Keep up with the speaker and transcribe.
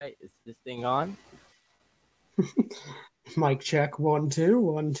right, is this thing on? Mic check 1 2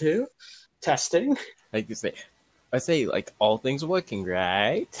 1 2. Testing. Like you say, I say like all things working,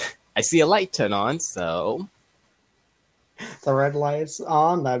 right? I see a light turn on, so The red light's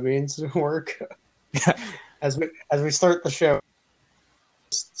on. That means we're good. As we start the show.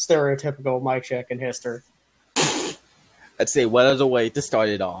 Stereotypical mic check in history. I'd say what other way to start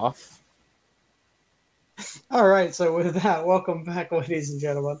it off? All right, so with that, welcome back, ladies and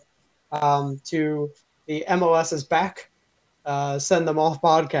gentlemen, to the MLS is back. Send them off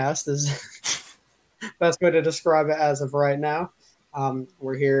podcast is best way to describe it as of right now.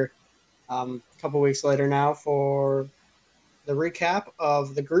 We're here a couple weeks later now for the recap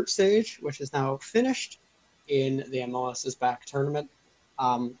of the group stage, which is now finished in the MLS is back tournament,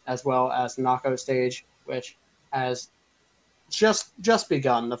 as well as the knockout stage, which has just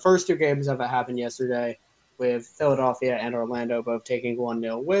begun. The first two games of it happened yesterday, with Philadelphia and Orlando both taking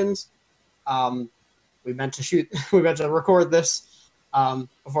 1-0 wins. We meant to record this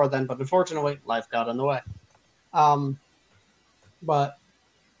before then, but unfortunately, life got in the way. But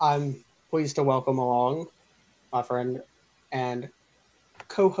I'm pleased to welcome along my friend and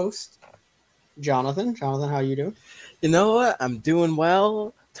co-host, Jonathan. Jonathan, how you doing? You know what? I'm doing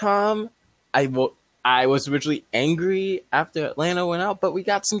well, Tom. I was originally angry after Atlanta went out, but we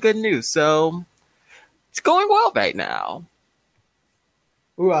got some good news, so it's going well right now.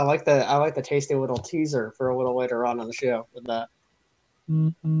 Ooh, I like the tasty little teaser for a little later on in the show with that.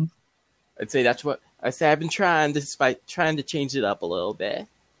 Mm-hmm. I'd say that's what I say. I've been trying to change it up a little bit.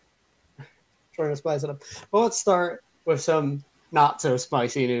 Trying to spice it up. Well, let's start with some not so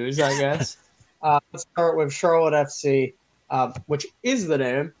spicy news, I guess. Let's start with Charlotte FC, which is the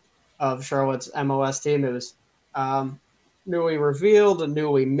name of Charlotte's MLS team. It was newly revealed and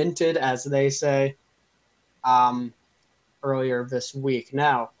newly minted, as they say, earlier this week.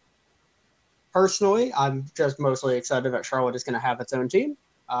 Now, personally, I'm just mostly excited that Charlotte is going to have its own team.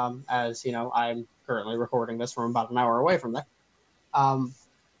 As you know, I'm currently recording this from about an hour away from there.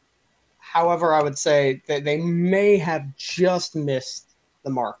 However, I would say that they may have just missed the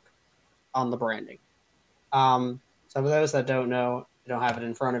mark on the branding. So for those that don't know, you don't have it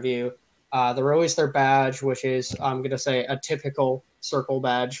in front of you, they released their badge, which is, I'm going to say, a typical circle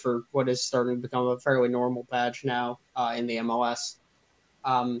badge for what is starting to become a fairly normal badge now in the MLS.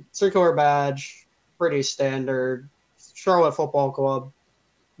 Circular badge, pretty standard. Charlotte Football Club,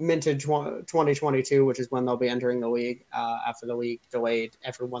 minted 2022, which is when they'll be entering the league after the league delayed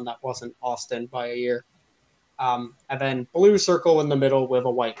everyone that wasn't Austin by a year. And then blue circle in the middle with a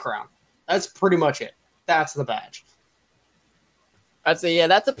white crown. That's pretty much it. That's the badge. I'd say, yeah,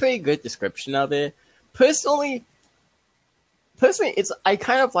 that's a pretty good description of it. Personally, I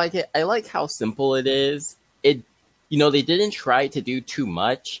kind of like it. I like how simple it is. They didn't try to do too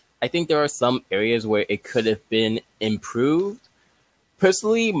much. I think there are some areas where it could have been improved.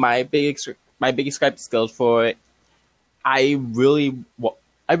 Personally, my biggest gripe skills for it, I really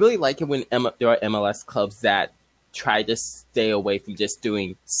like it when there are MLS clubs that try to stay away from just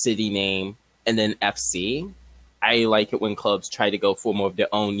doing city name and then FC. I like it when clubs try to go for more of their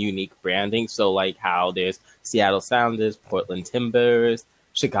own unique branding. So like how there's Seattle Sounders, Portland Timbers,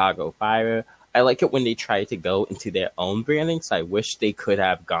 Chicago Fire. I like it when they try to go into their own branding. So I wish they could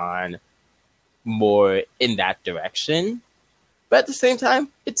have gone more in that direction. But at the same time,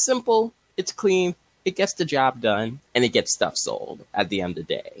 it's simple, it's clean, it gets the job done, and it gets stuff sold at the end of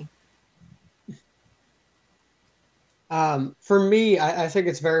the day. For me, I think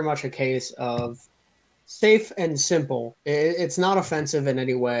it's very much a case of safe and simple. It's not offensive in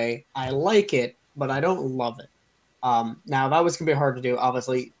any way. I like it, but I don't love it. Now, that was going to be hard to do.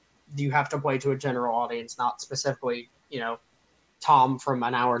 Obviously, you have to play to a general audience, not specifically, Tom from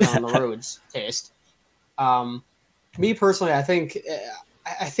an hour down the road's taste. Me personally, I think,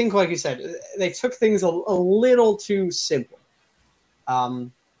 like you said, they took things a little too simple.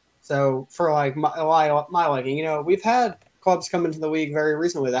 So for like my liking, we've had clubs come into the league very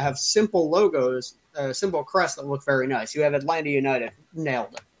recently that have simple logos, simple crests that look very nice. You have Atlanta United,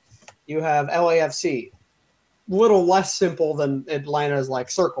 nailed it. You have LAFC, little less simple than Atlanta's like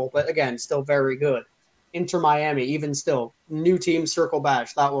circle, but again, still very good. Inter Miami, even still, new team circle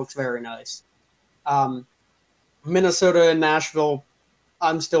badge, that looks very nice. Minnesota and Nashville,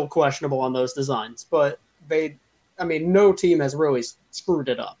 I'm still questionable on those designs, but no team has really screwed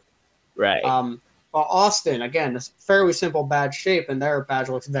it up. Right. Well, Austin, again, this fairly simple badge shape, and their badge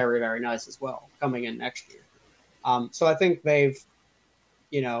looks very, very nice as well, coming in next year. So I think they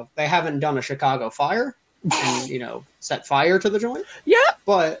haven't done a Chicago Fire and, set fire to the joint. Yeah.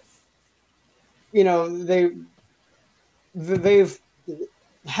 But, they've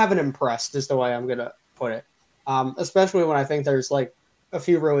haven't impressed is the way I'm gonna put it. Especially when I think there's like a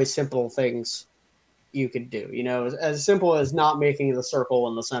few really simple things you could do. You know, as simple as not making the circle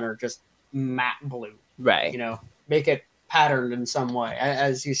in the center just matte blue. Right. You know, make it patterned in some way.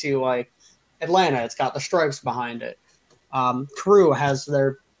 As you see, like Atlanta, it's got the stripes behind it. Crew has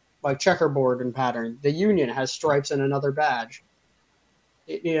their like checkerboard and pattern. The Union has stripes and another badge.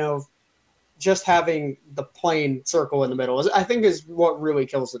 You know, just having the plain circle in the middle I think is what really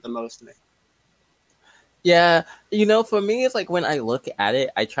kills it the most to me. Yeah, for me, it's like when I look at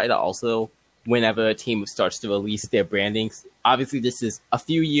it, I try to also, whenever a team starts to release their brandings, obviously this is a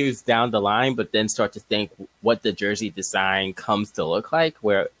few years down the line, but then start to think what the jersey design comes to look like,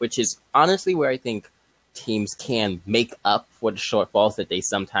 which is honestly where I think teams can make up for the shortfalls that they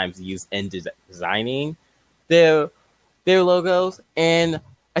sometimes use in designing their logos. And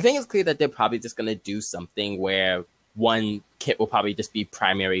I think it's clear that they're probably just going to do something where one kit will probably just be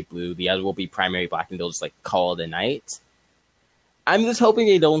primary blue, the other will be primary black, and they'll just like call it a night. I'm just hoping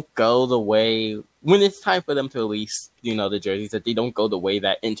they don't go the way, when it's time for them to release, the jerseys, that they don't go the way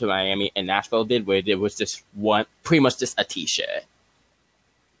that Inter Miami and Nashville did, where there was just pretty much just a t-shirt.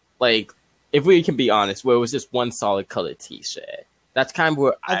 Like, if we can be honest, where it was just one solid colored t-shirt. That's kind of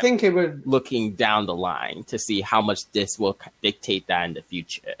where I think it would, looking down the line to see how much this will dictate that in the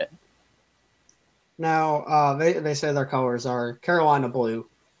future. now they say their colors are Carolina blue,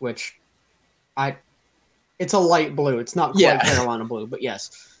 which it's a light blue. It's not quite Carolina blue, but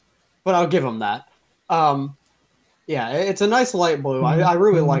yes. But I'll give them that. Yeah, it's a nice light blue. I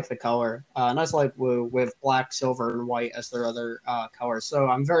really like the color. Nice light blue with black, silver, and white as their other colors. So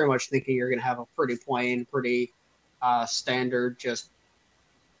I'm very much thinking you're going to have a pretty plain, pretty standard, just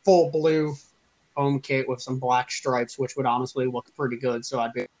full blue home kit with some black stripes, which would honestly look pretty good. So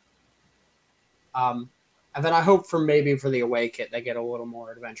I'd be. And then I hope for the away kit they get a little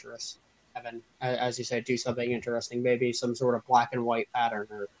more adventurous. And then, as you say, do something interesting. Maybe some sort of black and white pattern,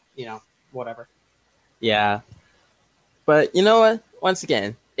 or whatever. Yeah. But you know what? Once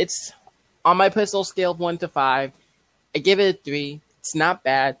again, it's on my personal scale of 1 to 5. I give it a 3. It's not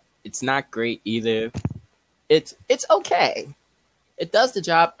bad. It's not great either. It's okay. It does the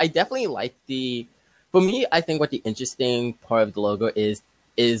job. I definitely like for me, I think what the interesting part of the logo is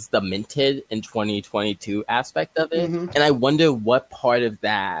the minted in 2022 aspect of it. Mm-hmm. And I wonder what part of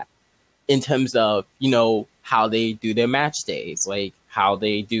that, in terms of, how they do their match days, like how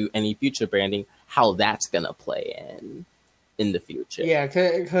they do any future branding, how that's going to play in the future. Yeah,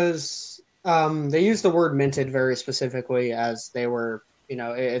 because they use the word minted very specifically, as they were,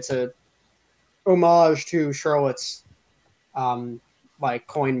 it's a homage to Charlotte's like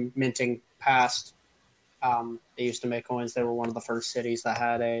coin minting past. They used to make coins. They were one of the first cities that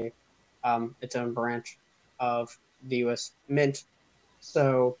had its own branch of the U.S. Mint.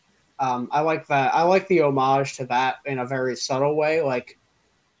 So I like that. I like the homage to that in a very subtle way. Like,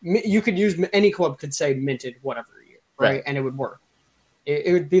 you could use, any club could say minted whatever year, right? And it would work.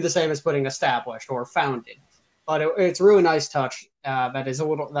 It would be the same as putting established or founded. But it's a really nice touch.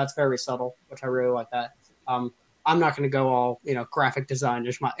 That's very subtle, which I really like that. I'm not going to go all, graphic design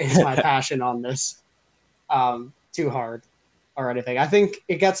is my passion on this too hard or anything. I think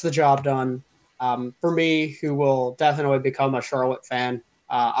it gets the job done. For me, who will definitely become a Charlotte fan,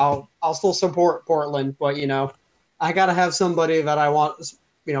 I'll still support Portland, but I got to have somebody that I want,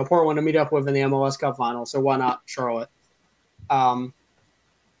 Portland to meet up with in the MLS Cup final. So why not Charlotte?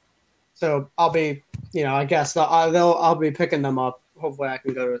 So I'll be, I guess I'll be picking them up. Hopefully I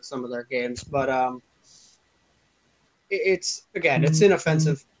can go to some of their games, but it's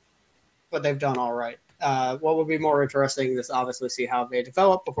inoffensive, but they've done all right. What would be more interesting is obviously see how they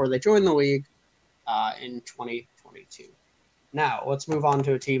develop before they join the league in 2022. Now, let's move on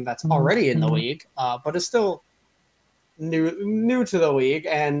to a team that's already in the league, but is still new to the league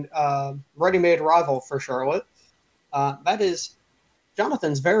and ready-made rival for Charlotte. That is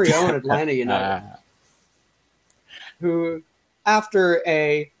Jonathan's very own Atlanta United, who, after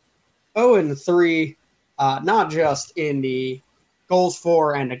a 0-3, not just in the goals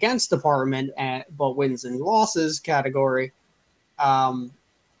for and against department, but wins and losses category,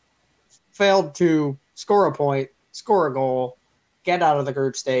 failed to score a point, score a goal, get out of the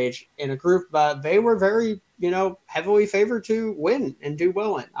group stage in a group that they were very, heavily favored to win and do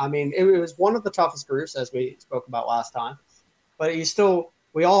well in. I mean, it was one of the toughest groups, as we spoke about last time, but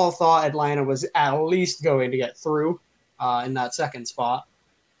we all thought Atlanta was at least going to get through in that second spot.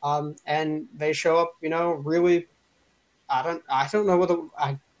 And they show up, really, I don't know whether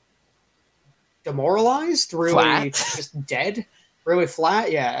demoralized, really flat. Just dead, really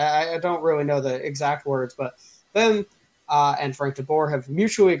flat. Yeah, I don't really know the exact words, but then and Frank DeBoer have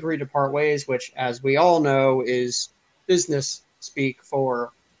mutually agreed to part ways, which, as we all know, is business speak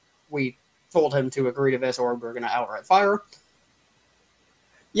for we told him to agree to this or we're going to outright fire.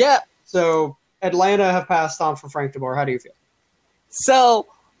 Yeah. So Atlanta have passed on for Frank DeBoer. How do you feel? So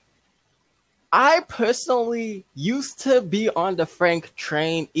I personally used to be on the Frank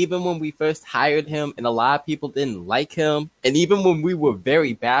train even when we first hired him and a lot of people didn't like him. And even when we were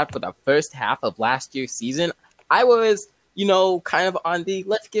very bad for the first half of last year's season, I was, kind of on the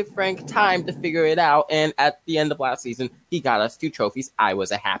let's give Frank time to figure it out. And at the end of last season, he got us 2 trophies. I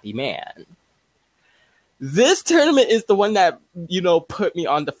was a happy man. This tournament is the one that, put me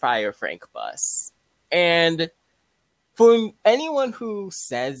on the fire Frank bus. And for anyone who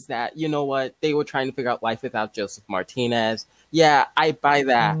says that, they were trying to figure out life without Joseph Martinez, yeah, I buy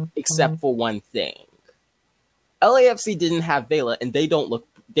that, except for one thing. LAFC didn't have Vela, and they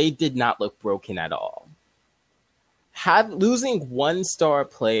did not look broken at all. Losing one star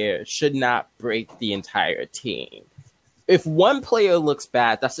player should not break the entire team. If one player looks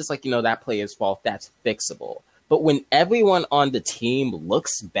bad, that's just like, that player's fault. That's fixable. But when everyone on the team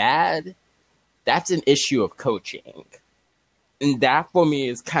looks bad, that's an issue of coaching. And that, for me,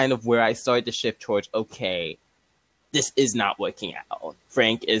 is kind of where I started to shift towards, okay, this is not working out.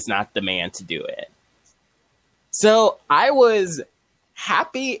 Frank is not the man to do it. So I was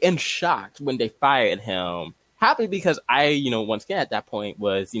happy and shocked when they fired him. Happy because I, once again at that point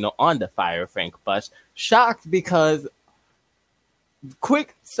was, on the fire Frank bus. Shocked because,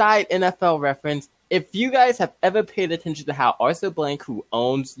 quick side NFL reference, if you guys have ever paid attention to how Arthur Blank, who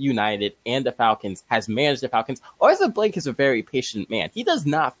owns United and the Falcons, has managed the Falcons, Arthur Blank is a very patient man. He does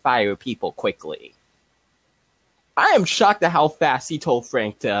not fire people quickly. I am shocked at how fast he told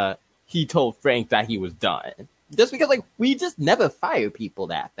Frank that he was done. Just because, we just never fire people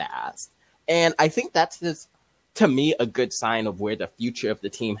that fast. And I think that's just, to me, a good sign of where the future of the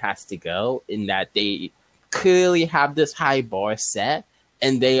team has to go, in that they clearly have this high bar set,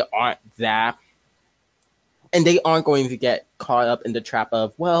 and they aren't going to get caught up in the trap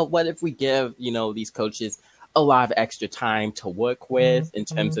of, well, what if we give, these coaches a lot of extra time to work with in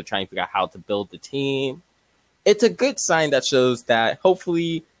terms of trying to figure out how to build the team. It's a good sign that shows that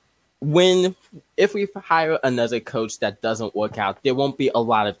hopefully if we hire another coach that doesn't work out, there won't be a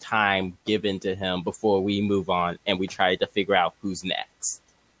lot of time given to him before we move on and we try to figure out who's next.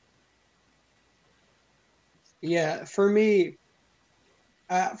 Yeah, for me,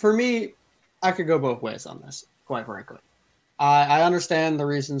 I could go both ways on this, quite frankly. I understand the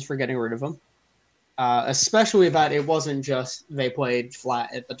reasons for getting rid of him, especially that it wasn't just they played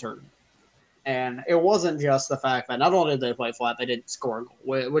flat at the tournament. And it wasn't just the fact that not only did they play flat, they didn't score a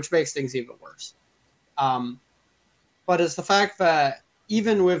goal, which makes things even worse. But it's the fact that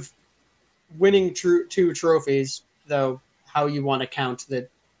even with winning 2 trophies, though how you want to count the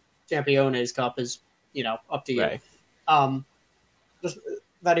Championes Cup is, up to you. Right.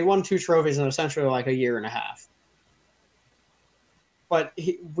 That he won 2 trophies in essentially a year and a half. But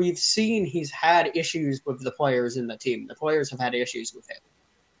we've seen he's had issues with the players in the team. The players have had issues with him.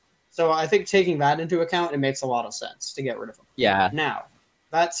 So I think taking that into account, it makes a lot of sense to get rid of him. Yeah. Now,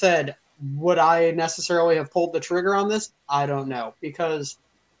 that said, would I necessarily have pulled the trigger on this? I don't know, because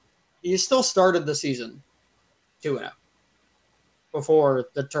he still started the season 2-0 before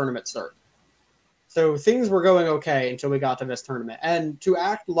the tournament started. So things were going okay until we got to this tournament. And to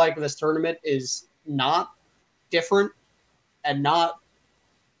act like this tournament is not different and not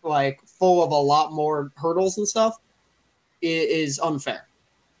full of a lot more hurdles and stuff is unfair.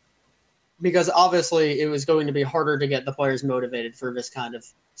 Because obviously it was going to be harder to get the players motivated for this kind of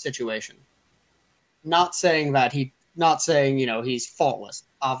situation. Not saying he's faultless.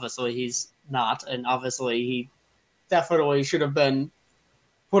 Obviously he's not, and obviously he definitely should have been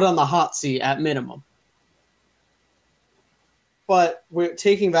put on the hot seat at minimum. But we're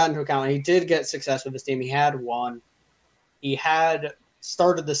taking that into account. He did get success with his team. He had won. He had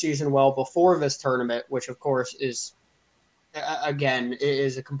started the season well before this tournament, which of course is, again,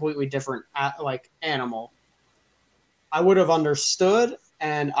 is a completely different animal. I would have understood,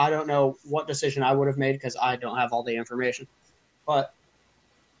 and I don't know what decision I would have made because I don't have all the information. But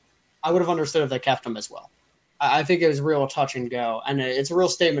I would have understood if they kept him as well. I think it was real touch and go, and it's a real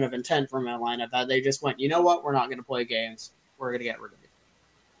statement of intent from Atlanta that they just went, you know what, we're not going to play games. We're going to get rid of it.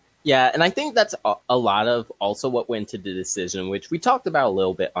 Yeah, and I think that's a lot of also what went into the decision, which we talked about a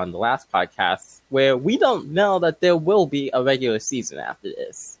little bit on the last podcast, where we don't know that there will be a regular season after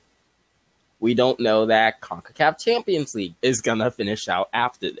this. We don't know that CONCACAF Champions League is going to finish out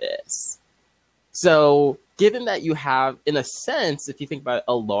after this. So given that you have, in a sense, if you think about it,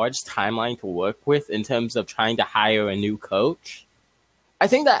 a large timeline to work with in terms of trying to hire a new coach, I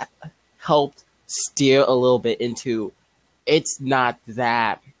think that helped steer a little bit into it's not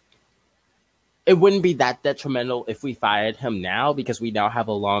that. It wouldn't be that detrimental if we fired him now because we now have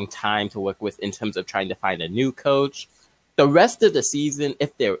a long time to work with in terms of trying to find a new coach. The rest of the season,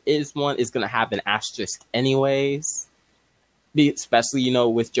 if there is one, is going to have an asterisk anyways, especially,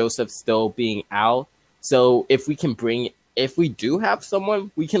 with Joseph still being out. So if we do have someone,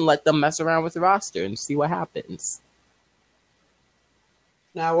 we can let them mess around with the roster and see what happens.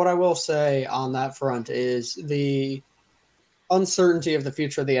 Now, what I will say on that front is the uncertainty of the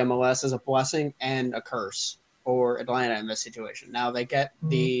future of the MLS is a blessing and a curse for Atlanta in this situation. Now they get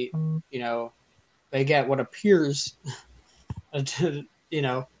they get what appears to,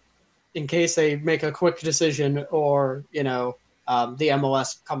 in case they make a quick decision or, the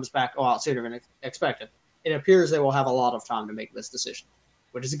MLS comes back a lot sooner than expected. It appears they will have a lot of time to make this decision,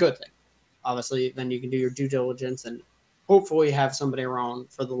 which is a good thing. Obviously, then you can do your due diligence and hopefully have somebody around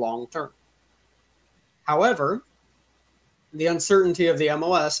for the long term. However, the uncertainty of the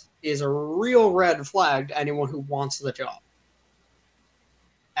MLS is a real red flag to anyone who wants the job,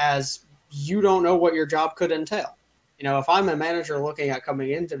 as you don't know what your job could entail. If I'm a manager looking at coming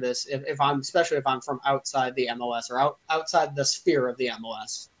into this, especially if I'm from outside the MLS or outside the sphere of the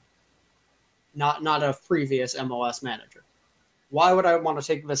MLS, not a previous MLS manager, why would I want to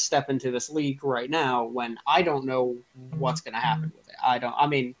take this step into this league right now when I don't know what's going to happen with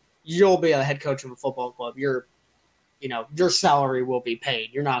it? You'll be a head coach of a football club. Your salary will be paid.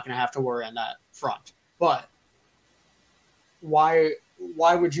 You're not going to have to worry on that front. But why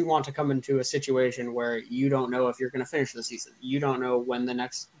would you want to come into a situation where you don't know if you're going to finish the season? You don't know when the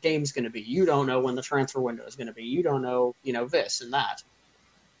next game's going to be. You don't know when the transfer window is going to be. You don't know, this and that.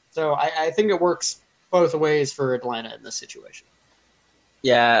 So I think it works both ways for Atlanta in this situation.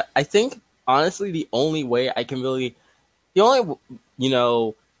 Yeah, I think, honestly, the only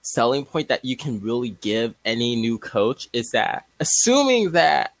selling point that you can really give any new coach is that, assuming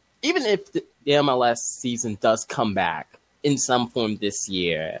that even if the MLS season does come back in some form this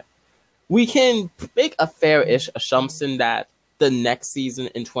year, we can make a fair-ish assumption that the next season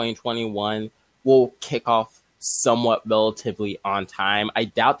in 2021 will kick off somewhat relatively on time. I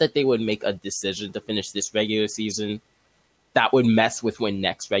doubt that they would make a decision to finish this regular season that would mess with when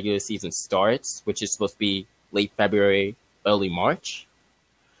next regular season starts, which is supposed to be late February, early March.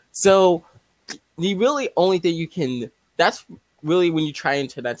 So the really only thing that's really when you try and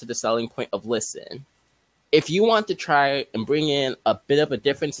turn that to the selling point of, listen, if you want to try and bring in a bit of a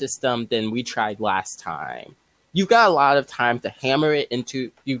different system than we tried last time, you've got a lot of time to hammer it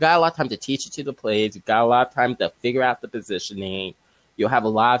you've got a lot of time to teach it to the players. You've got a lot of time to figure out the positioning. You'll have a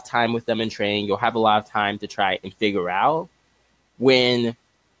lot of time with them in training. You'll have a lot of time to try and figure out when,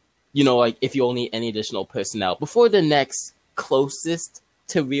 if you'll need any additional personnel before the next closest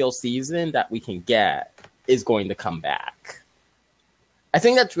to real season that we can get is going to come back. I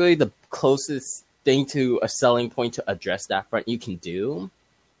think that's really the closest thing to a selling point to address that front you can do.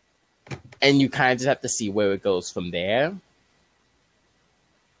 And you kind of just have to see where it goes from there.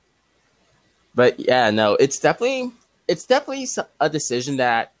 But yeah, no, it's definitely a decision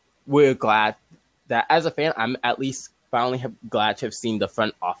that we're glad that, as a fan, I'm at least finally glad to have seen the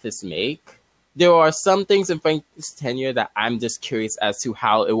front office make. There are some things in Frank's tenure that I'm just curious as to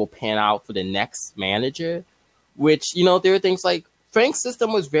how it will pan out for the next manager, which, there are things like Frank's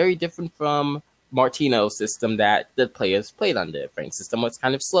system was very different from Martino's system that the players played under. Frank's system was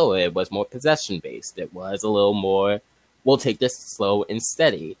kind of slower. It was more possession-based. It was a little more, we'll take this slow and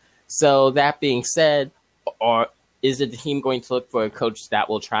steady. So that being said, is the team going to look for a coach that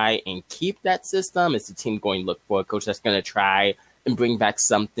will try and keep that system? Is the team going to look for a coach that's going to try and bring back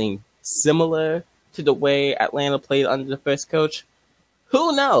something similar to the way Atlanta played under the first coach?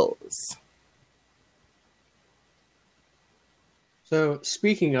 Who knows? So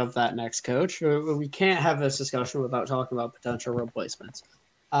speaking of that next coach, we can't have this discussion without talking about potential replacements.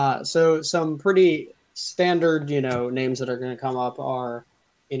 So some pretty standard, names that are going to come up are,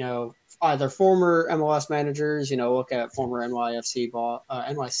 either former MLS managers, look at former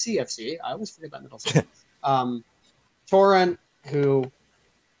NYCFC. I always forget that middle name. Torrent, who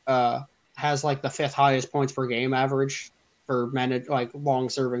has like the 5th highest points per game average for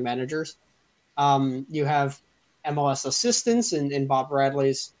long-serving managers. You have MLS assistants in Bob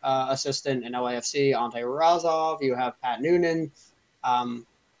Bradley's assistant in LAFC, Ante Razov. You have Pat Noonan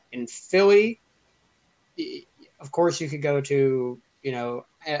in Philly. Of course, you could go to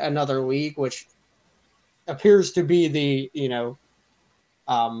another league, which appears to be the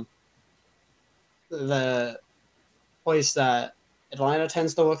the place that Atlanta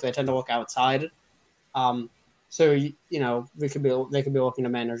tends to look. They tend to look outside. So they could be looking to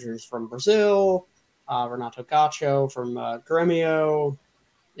managers from Brazil, Renato Gacho from Gremio,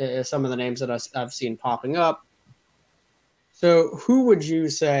 some of the names that I've seen popping up. So who would you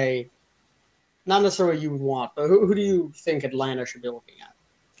say, not necessarily you would want, but who do you think Atlanta should be looking at?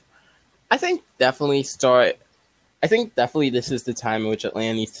 I think definitely this is the time in which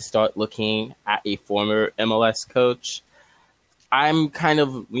Atlanta needs to start looking at a former MLS coach. I'm kind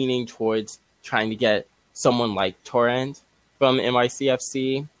of leaning towards trying to get someone like Torrent from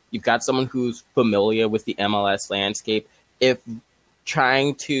NYCFC. You've got someone who's familiar with the MLS landscape. If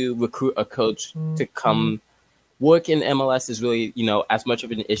trying to recruit a coach to come work in MLS is really, as much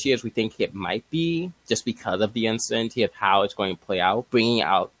of an issue as we think it might be, just because of the uncertainty of how it's going to play out,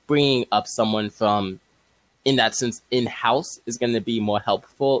 bringing up someone from, in that sense, in-house is going to be more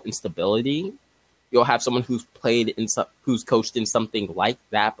helpful in stability. You'll have someone who's who's coached in something like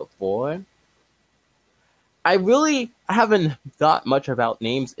that before. I haven't thought much about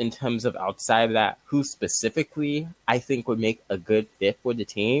names in terms of outside of that, who specifically I think would make a good fit for the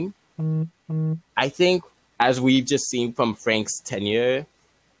team. I think, as we've just seen from Frank's tenure,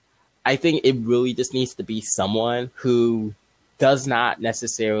 I think it really just needs to be someone who does not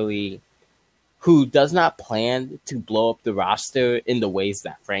plan to blow up the roster in the ways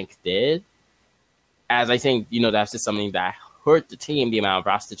that Frank did. As I think, that's just something that hurt the team, the amount of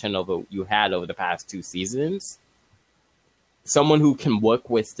roster turnover you had over the past 2 seasons. Someone who can work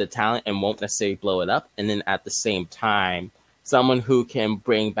with the talent and won't necessarily blow it up. And then at the same time, someone who can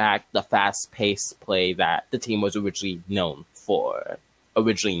bring back the fast-paced play that the team was originally known for.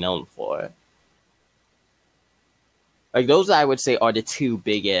 Like, those, I would say, are the 2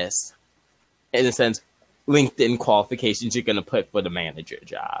 biggest, in a sense, LinkedIn qualifications you're going to put for the manager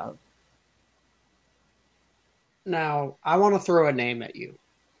job. Now, I want to throw a name at you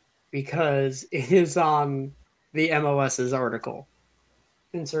because it is on the MLS's article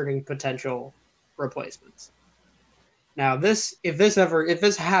concerning potential replacements. Now, if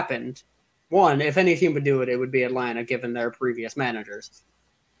this happened, one, if any team would do it, it would be Atlanta, given their previous managers.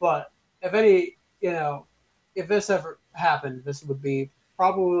 But if this ever happened, this would be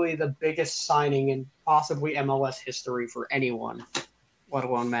probably the biggest signing in possibly MLS history for anyone, let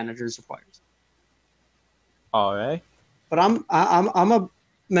alone managers or players. All right, but I'm a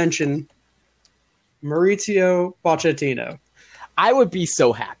mention Maurizio Pochettino. I would be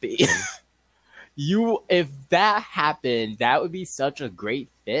so happy. If that happened, that would be such a great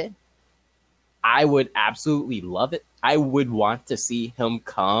fit. I would absolutely love it. I would want to see him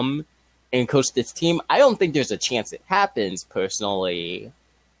come and coach this team. I don't think there's a chance it happens, personally.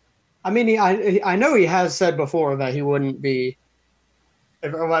 I mean, I know he has said before that he wouldn't be,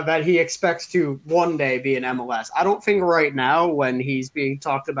 that he expects to one day be in MLS. I don't think right now, when he's being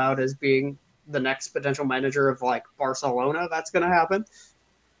talked about as being the next potential manager of like Barcelona, that's going to happen.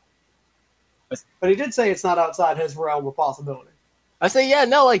 But he did say it's not outside his realm of possibility. I say,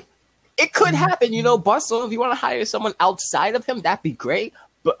 it could happen. Barcelona, if you want to hire someone outside of him, that'd be great.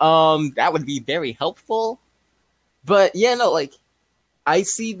 But that would be very helpful. But I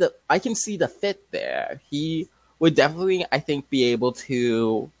can see the fit there. He would definitely, I think, he would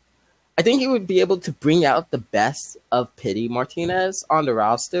be able to bring out the best of Pity Martinez on the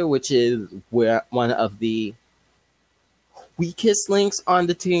roster, which is one of the weakest links on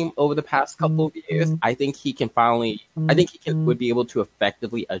the team over the past couple of years. I think he would be able to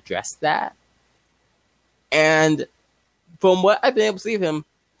effectively address that. And from what I've been able to see of him,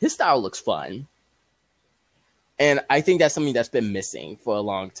 his style looks fun. And I think that's something that's been missing for a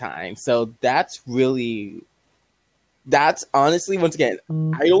long time. So that's honestly, once again,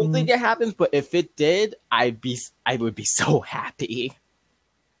 I don't think it happens, but if it did, I would be so happy.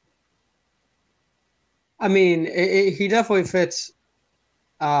 I mean, he definitely fits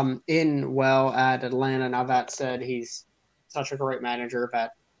in well at Atlanta. Now, that said, he's such a great manager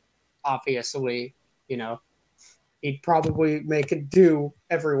that obviously, he'd probably make it do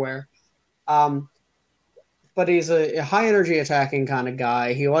everywhere. But he's a high-energy attacking kind of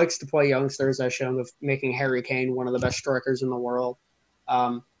guy. He likes to play youngsters, as shown with making Harry Kane one of the best strikers in the world,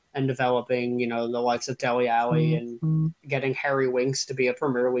 and developing, the likes of Dele Alli and getting Harry Winks to be a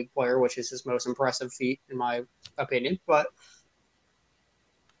Premier League player, which is his most impressive feat, in my opinion. But,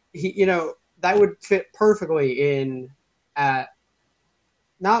 that would fit perfectly in at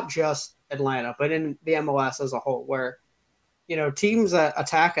not just Atlanta, but in the MLS as a whole, where, teams that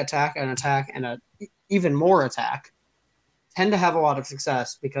attack, and even more attack tend to have a lot of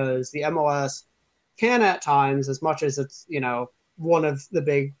success because the MLS can at times, as much as it's, one of the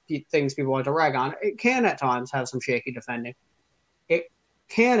big things people like to rag on. It can at times have some shaky defending. It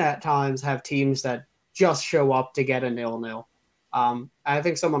can at times have teams that just show up to get a 0-0. I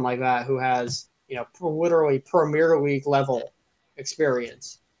think someone like that who has, literally Premier League level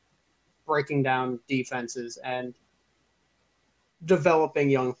experience breaking down defenses and developing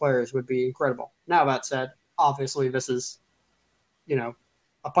young players would be incredible. Now, that said, obviously this is,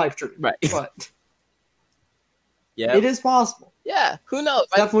 a pipe dream. Right. But yeah, it is possible. Yeah, who knows?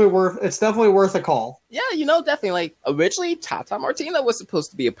 It's definitely worth a call. Yeah, definitely. Like, originally, Tata Martino was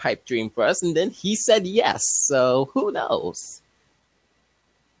supposed to be a pipe dream for us, and then he said yes. So who knows?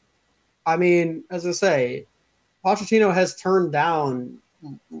 I mean, as I say, Pochettino has turned down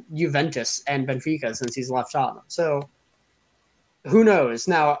Juventus and Benfica since he's left Tottenham. So who knows?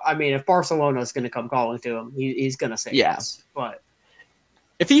 Now, I mean, if Barcelona is going to come calling to him, he's going to say yes. But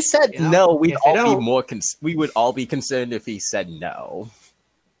if he said no, we would all be concerned if he said no.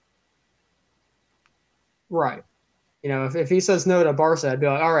 Right. If he says no to Barca, I'd be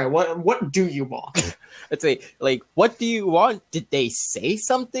like, all right, what do you want? I'd say, like, what do you want? Did they say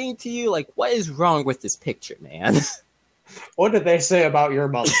something to you? Like, what is wrong with this picture, man? What did they say about your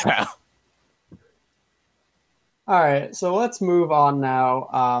mother? All right, so let's move on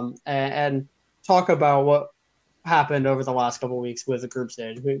now and talk about what happened over the last couple of weeks with the group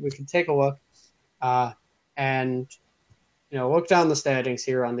stage. We can take a look and look down the standings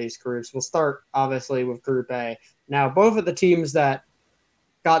here on these groups. We'll start, obviously, with Group A. Now, both of the teams that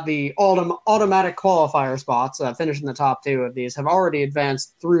got the automatic qualifier spots, finished in the top two of these, have already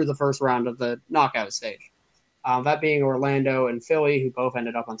advanced through the first round of the knockout stage. That being Orlando and Philly, who both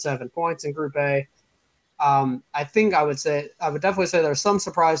ended up on 7 points in Group A. I would definitely say there's some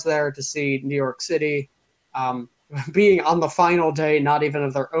surprise there to see New York City being on the final day, not even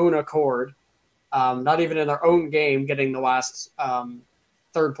of their own accord, not even in their own game, getting the last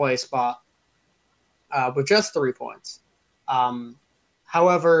third place spot with just 3 points.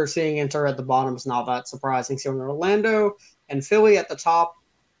 However, seeing Inter at the bottom is not that surprising. Seeing Orlando and Philly at the top,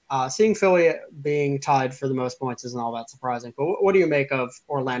 seeing Philly being tied for the most points isn't all that surprising. But what do you make of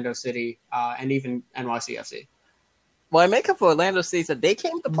Orlando City and even NYCFC? Well, I make up for Orlando City that they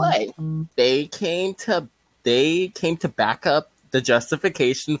came to play. Mm-hmm. They came to back up the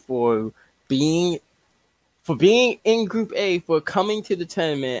justification for being in Group A, for coming to the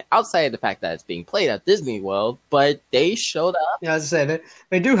tournament, outside of the fact that it's being played at Disney World, but they showed up. Yeah, as I say,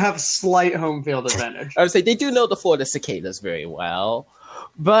 they do have slight home field advantage. I would say they do know the Florida Cicadas very well.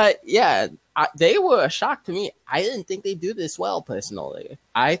 But yeah, they were a shock to me. I didn't think they'd do this well, personally.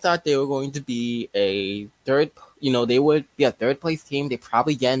 I thought they were going to be a third place team. They'd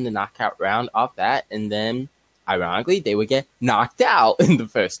probably get in the knockout round off that, and then, ironically, they would get knocked out in the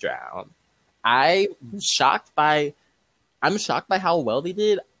first round. I'm shocked by how well they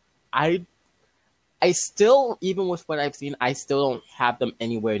did. I still, even with what I've seen, I still don't have them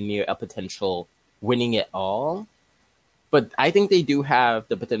anywhere near a potential winning it all. But I think they do have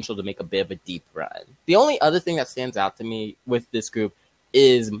the potential to make a bit of a deep run. The only other thing that stands out to me with this group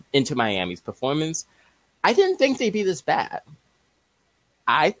is Inter Miami's performance. I didn't think they'd be this bad.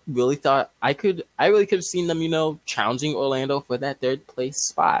 I really thought I really could have seen them, challenging Orlando for that third place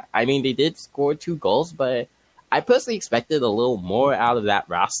spot. I mean, they did score 2 goals, but I personally expected a little more out of that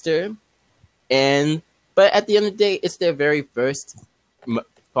roster. But at the end of the day, it's their very first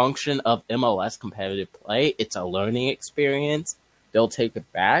function of MLS competitive play. It's a learning experience. They'll take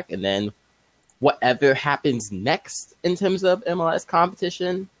it back, and then whatever happens next in terms of MLS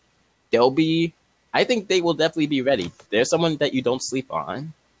competition, I think they will definitely be ready. They're someone that you don't sleep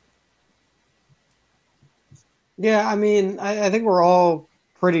on. Yeah, I mean, I think we're all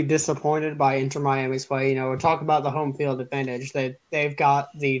pretty disappointed by Inter Miami's play. We talk about the home field advantage. They've got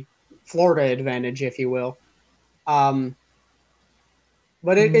the Florida advantage, if you will.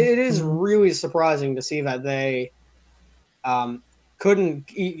 But it is really surprising to see that they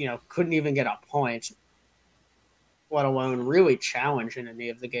couldn't even get a point, let alone really challenge in any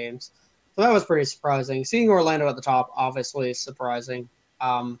of the games. So that was pretty surprising. Seeing Orlando at the top, obviously, is surprising.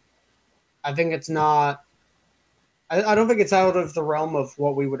 I think it's not. I don't think it's out of the realm of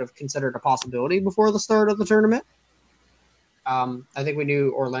what we would have considered a possibility before the start of the tournament. I think we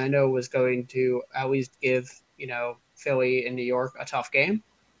knew Orlando was going to at least give Philly and New York a tough game.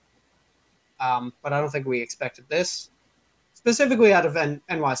 But I don't think we expected this, specifically out of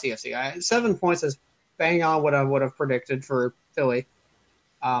NYCFC. 7 points is bang on what I would have predicted for Philly.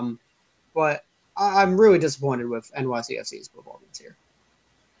 But I'm really disappointed with NYCFC's performance here.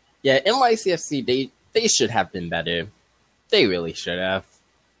 Yeah, NYCFC, they should have been better. They really should have.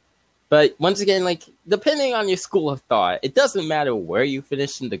 But once again, like, depending on your school of thought, it doesn't matter where you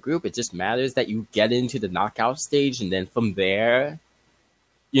finish in the group. It just matters that you get into the knockout stage, and then from there,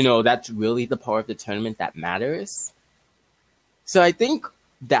 that's really the part of the tournament that matters. So I think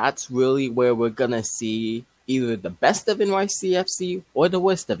that's really where we're going to see either the best of NYCFC or the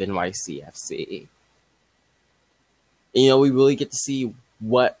worst of NYCFC. We really get to see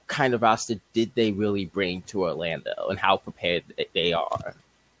what kind of roster did they really bring to Orlando and how prepared they are.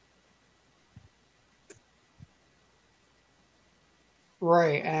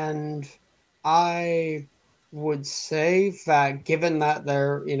 Right, and I would say that given that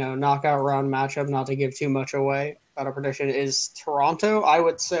their knockout round matchup, not to give too much away, but a prediction is Toronto. I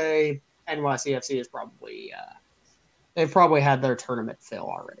would say NYCFC is probably they've probably had their tournament fill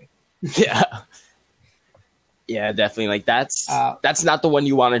already. Yeah, definitely. Like that's not the one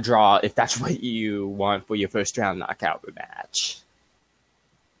you want to draw if that's what you want for your first round knockout match.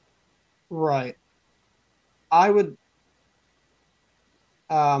 Right. I would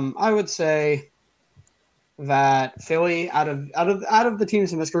say that Philly, out of the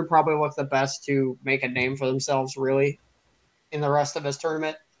teams in this group, probably look the best to make a name for themselves, really, in the rest of this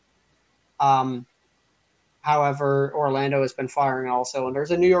tournament. However, Orlando has been firing on all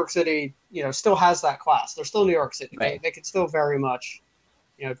cylinders, and New York City, still has that class. They're still New York City. Right. They could still very much,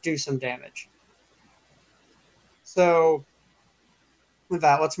 do some damage. So, with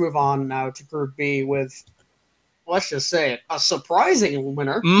that, let's move on now to Group B with, let's just say it, a surprising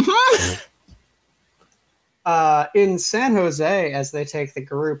winner. Mm-hmm. In San Jose, as they take the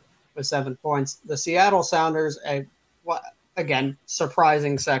group with 7 points, the Seattle Sounders, again,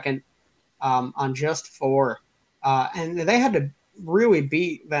 surprising second on just 4. And they had to really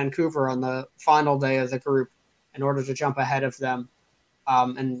beat Vancouver on the final day of the group in order to jump ahead of them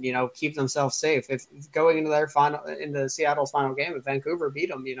and keep themselves safe. If going into Seattle's final game, if Vancouver beat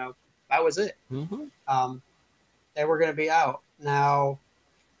them, that was it. Mm-hmm. They were going to be out. Now,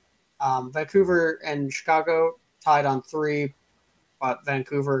 Vancouver and Chicago tied on 3, but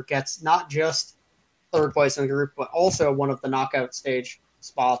Vancouver gets not just third place in the group, but also one of the knockout stage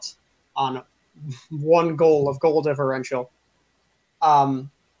spots on 1 goal of goal differential. But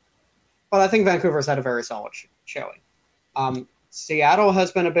I think Vancouver's had a very solid showing. Seattle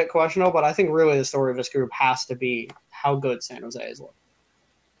has been a bit questionable, but I think really the story of this group has to be how good San Jose is looking.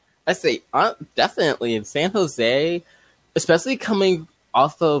 I say definitely in San Jose, especially coming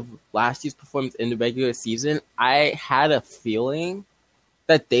off of last year's performance in the regular season, I had a feeling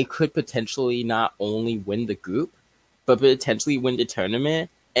that they could potentially not only win the group, but potentially win the tournament.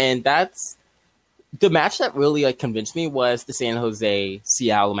 And that's the match that really convinced me was the San Jose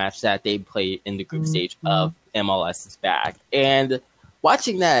Seattle match that they played in the group stage of MLS is back. And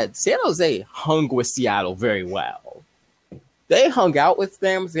watching that, San Jose hung with Seattle very well. They hung out with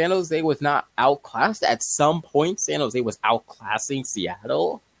them. San Jose was not outclassed. At some point, San Jose was outclassing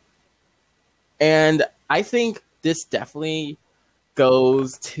Seattle. And I think this definitely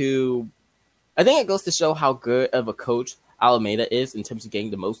goes to show how good of a coach Almeida is in terms of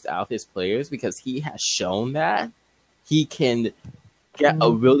getting the most out of his players, because he has shown that he can get a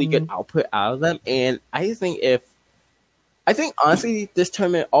really good output out of them. And I think honestly, this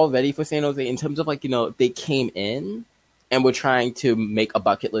tournament already for San Jose, in terms of they came in and were trying to make a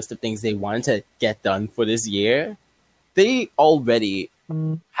bucket list of things they wanted to get done for this year, they already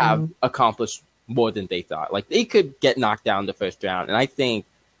have accomplished more than they thought. Like, they could get knocked down the first round, and I think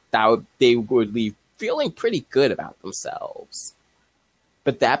they would leave feeling pretty good about themselves.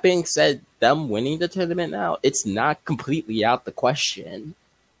 But that being said, them winning the tournament now, it's not completely out the question.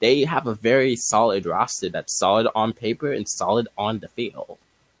 They have a very solid roster that's solid on paper and solid on the field.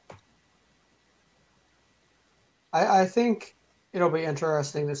 I think it'll be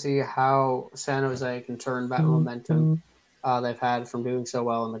interesting to see how San Jose can turn that momentum they've had from doing so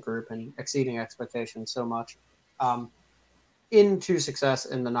well in the group and exceeding expectations so much into success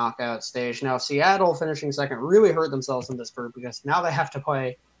in the knockout stage. Now, Seattle finishing second really hurt themselves in this group because now they have to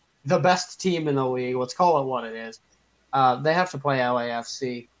play the best team in the league. Let's call it what it is. They have to play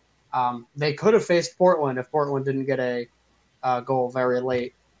LAFC. They could have faced Portland if Portland didn't get a goal very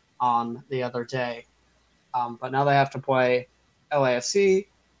late on the other day. But now they have to play LAFC,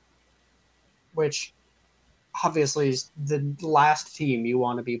 which obviously is the last team you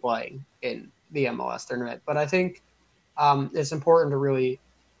want to be playing in the MLS tournament. But I think it's important to really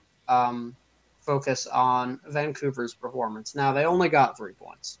focus on Vancouver's performance. Now, they only got 3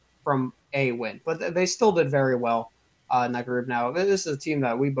 points from a win, but they still did very well in that group. Now, this is a team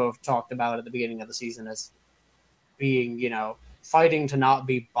that we both talked about at the beginning of the season as being, fighting to not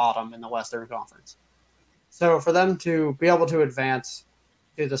be bottom in the Western Conference. So for them to be able to advance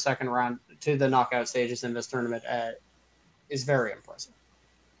to the second round, to the knockout stages in this tournament is very impressive.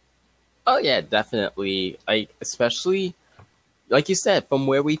 Oh yeah, definitely. Like especially like you said, from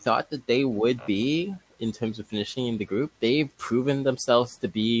where we thought that they would be in terms of finishing in the group, they've proven themselves to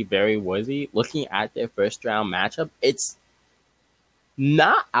be very worthy. Looking at their first round matchup, it's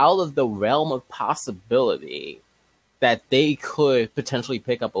not out of the realm of possibility that they could potentially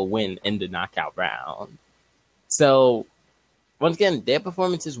pick up a win in the knockout round. So once again, their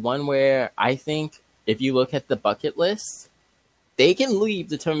performance is one where I think if you look at the bucket list, they can leave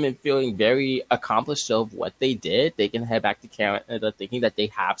the tournament feeling very accomplished of what they did. They can head back to Canada thinking that they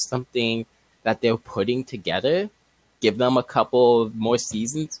have something that they're putting together. Give them a couple more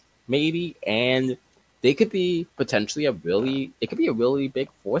seasons, maybe, and they could be potentially a really big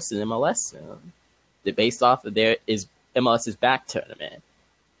force in MLS soon. Based off of their is MLS's back tournament.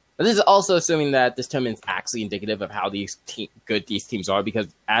 But this is also assuming that this tournament is actually indicative of how good these teams are, because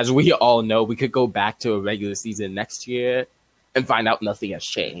as we all know, we could go back to a regular season next year and find out nothing has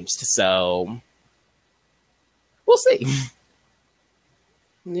changed. So we'll see.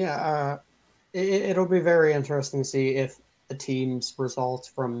 Yeah, it'll be very interesting to see if the team's results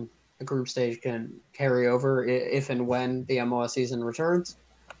from the group stage can carry over if and when the MLS season returns.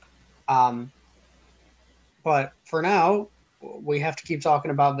 But for now, we have to keep talking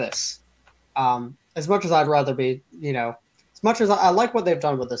about this. As much as I'd rather be, as much as I like what they've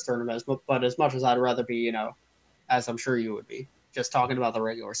done with this tournament, but as much as I'd rather be, as I'm sure you would be, just talking about the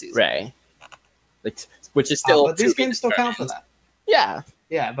regular season. Right. Which is still... but these games still count for that. Yeah.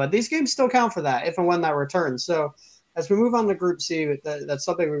 Yeah, but these games still count for that if and when that returns. So as we move on to Group C, that's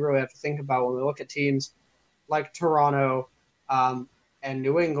something we really have to think about when we look at teams like Toronto and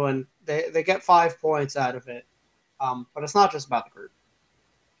New England. They get 5 points out of it. But it's not just about the group.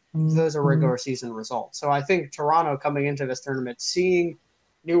 Those are regular season results. So I think Toronto coming into this tournament, seeing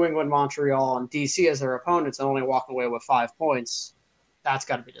New England, Montreal, and DC as their opponents and only walking away with 5 points, that's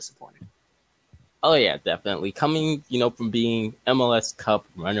got to be disappointing. Oh, yeah, definitely. Coming, from being MLS Cup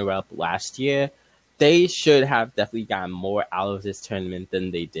runner-up last year, they should have definitely gotten more out of this tournament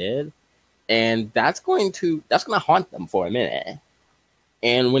than they did. And that's going to haunt them for a minute.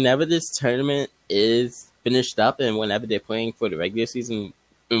 And whenever this tournament is finished up and whenever they're playing for the regular season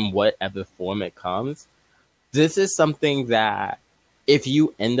in whatever form it comes, this is something that if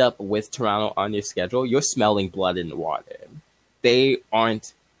you end up with Toronto on your schedule, you're smelling blood in the water. They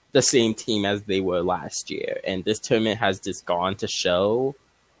aren't the same team as they were last year. And this tournament has just gone to show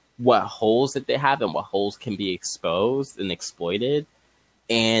what holes that they have and what holes can be exposed and exploited,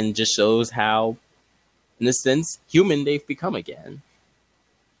 and just shows how, in a sense, human they've become again.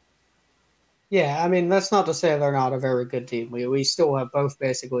 Yeah, I mean, that's not to say they're not a very good team. We still have both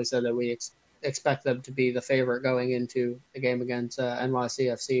basically said that we expect them to be the favorite going into the game against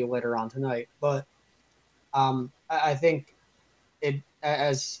NYCFC later on tonight. But I think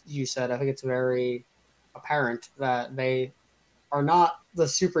as you said, I think it's very apparent that they are not the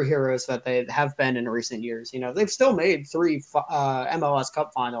superheroes that they have been in recent years. They've still made 3 MLS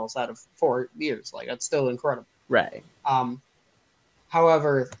Cup finals out of 4 years. Like, that's still incredible. Right.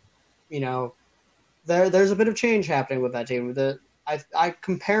 However, there's a bit of change happening with that team. I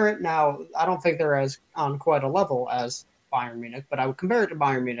compare it now. I don't think they're as on quite a level as Bayern Munich, but I would compare it to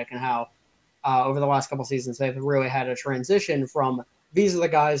Bayern Munich and how over the last couple seasons they've really had a transition from these are the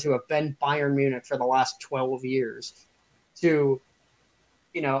guys who have been Bayern Munich for the last 12 years to,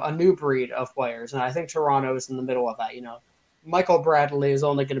 a new breed of players. And I think Toronto is in the middle of that. Michael Bradley is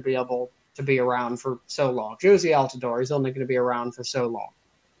only going to be able to be around for so long. Josie Altidore is only going to be around for so long.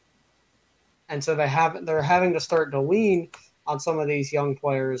 And so they're having to start to lean on some of these young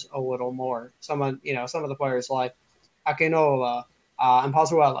players a little more. Some of the players like Akinola and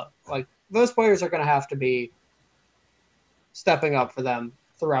Pozuelo, like those players are going to have to be stepping up for them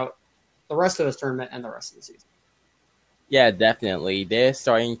throughout the rest of this tournament and the rest of the season. Yeah, definitely. They're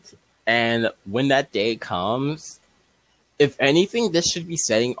starting to, and when that day comes, if anything, this should be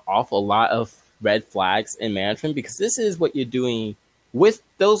setting off a lot of red flags in management, because this is what you're doing with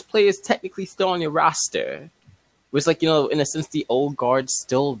those players technically still on your roster. It's like, in a sense, the old guard's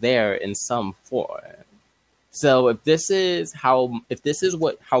still there in some form. So if this is how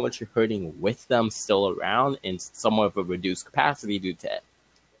much you're hurting with them still around in somewhat of a reduced capacity due to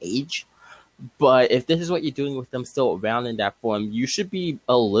age, but if this is what you're doing with them still around in that form, you should be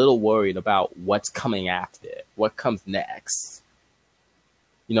a little worried about what's coming after it, what comes next.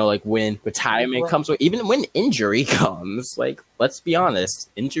 Like when retirement comes, or even when injury comes. Like, let's be honest,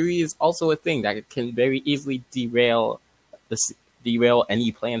 injury is also a thing that can very easily derail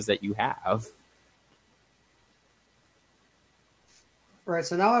any plans that you have. Right.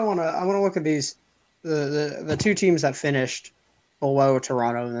 So now I wanna look at these the two teams that finished below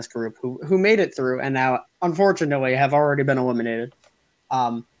Toronto in this group who made it through and now unfortunately have already been eliminated.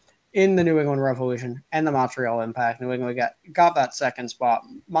 Um, in the New England Revolution and the Montreal Impact, New England got that second spot.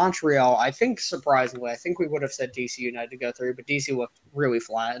 Montreal, I think surprisingly, I think we would have said DC United to go through, but DC looked really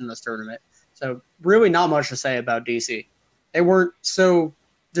flat in this tournament. So really not much to say about DC. They weren't so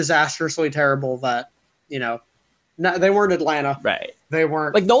disastrously terrible that, you know, no, they weren't Atlanta. Right. They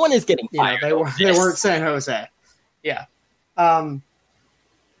weren't Like, no one is getting fired. they weren't San Jose. Yeah.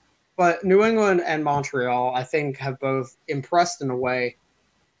 But New England and Montreal, I think, have both impressed in a way.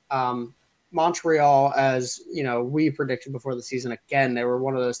 Montreal, as you know, we predicted before the season, again, they were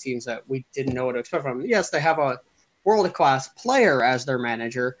one of those teams that we didn't know what to expect from them. Yes, they have a world-class player as their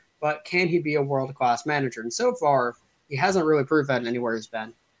manager, but can he be a world-class manager? And so far, he hasn't really proved that anywhere he's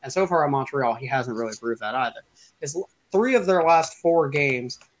been. And so far in Montreal, he hasn't really proved that either. It's three of the last four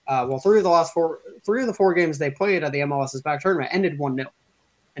games they played at the MLS's back tournament ended 1-0,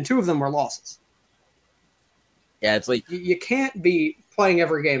 and two of them were losses. Yeah, it's like you can't be playing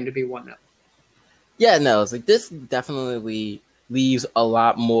every game to be 1-0. Yeah, no, it's like this definitely leaves a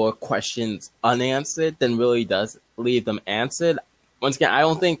lot more questions unanswered than really does leave them answered. Once again, I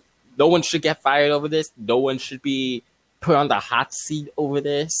don't think no one should get fired over this. No one should be put on the hot seat over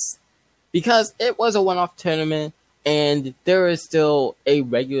this because it was a one-off tournament and there is still a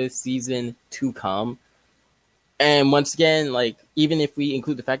regular season to come. And once again, like, even if we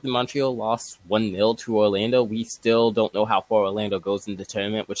include the fact that Montreal lost 1-0 to Orlando, we still don't know how far Orlando goes in the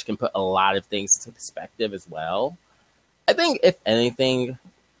tournament, which can put a lot of things into perspective as well. I think, if anything,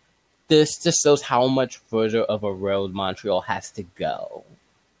 this just shows how much further of a road Montreal has to go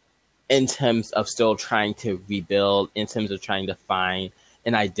in terms of still trying to rebuild, in terms of trying to find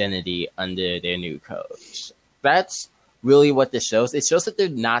an identity under their new coach. That's really what this shows. It shows that they're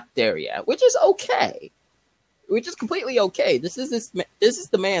not there yet, which is okay. Which is completely okay. This is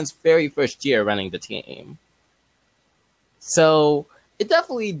the man's very first year running the team. So it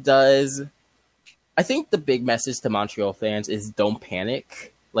definitely does. I think the big message to Montreal fans is don't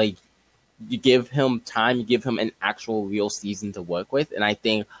panic. Like, you give him time, you give him an actual real season to work with. And I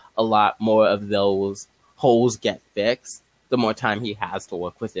think a lot more of those holes get fixed the more time he has to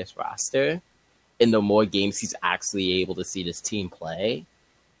work with this roster and the more games he's actually able to see this team play.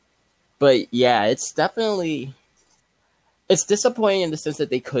 But yeah, it's disappointing in the sense that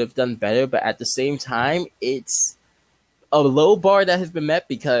they could have done better, but at the same time, it's a low bar that has been met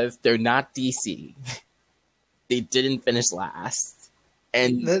because they're not DC. They didn't finish last.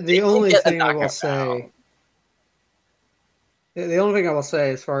 And the only thing I will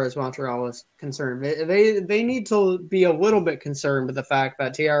say as far as Montreal is concerned, they need to be a little bit concerned with the fact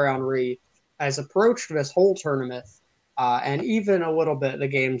that Thierry Henry has approached this whole tournament, and even a little bit the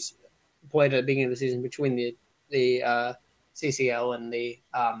games played at the beginning of the season between the CCL and the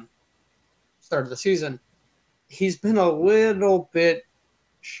start of the season, he's been a little bit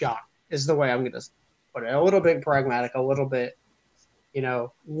shocked, is the way I'm going to put it. A little bit pragmatic, a little bit,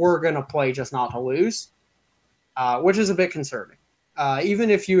 we're going to play just not to lose, which is a bit concerning. Even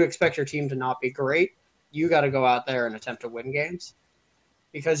if you expect your team to not be great, you got to go out there and attempt to win games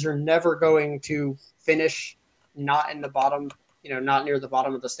because you're never going to finish not in the bottom, not near the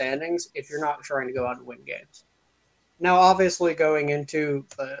bottom of the standings if you're not trying to go out and win games. Now, obviously, going into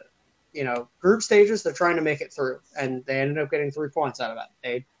the, group stages, they're trying to make it through, and they ended up getting 3 points out of it.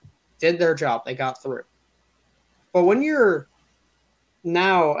 They did their job. They got through. But when you're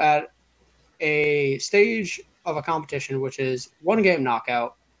now at a stage of a competition, which is one-game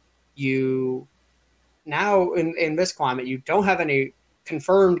knockout, you now, in this climate, you don't have any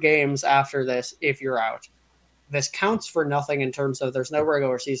confirmed games after this if you're out. This counts for nothing in terms of there's no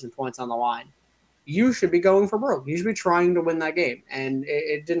regular season points on the line. You should be going for broke. You should be trying to win that game. And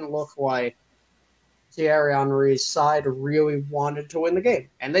it didn't look like Thierry Henry's side really wanted to win the game.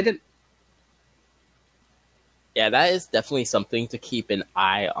 And they didn't. Yeah, that is definitely something to keep an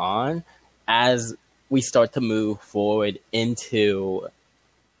eye on as we start to move forward into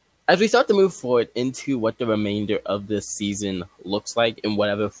what the remainder of this season looks like in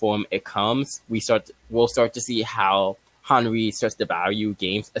whatever form it comes. We'll start to see how Henry starts to value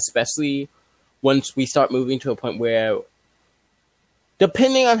games, especially once we start moving to a point where,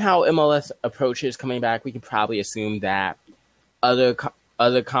 depending on how MLS approaches coming back, we can probably assume that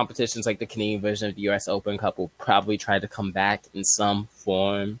other competitions like the Canadian version of the US Open Cup will probably try to come back in some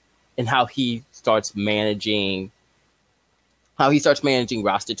form, and how he starts managing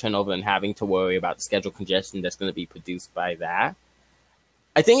roster turnover and having to worry about the schedule congestion that's going to be produced by that.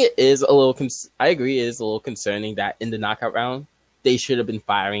 I think it is a little. I agree, it is a little concerning that in the knockout round, they should have been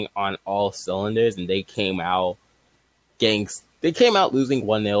firing on all cylinders, and they came out losing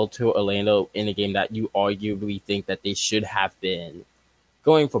 1-0 to Orlando in a game that you arguably think that they should have been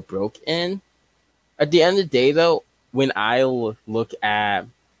going for broke in. At the end of the day, though, when I look at,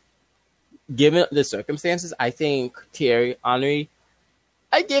 given the circumstances, I think Thierry Henry,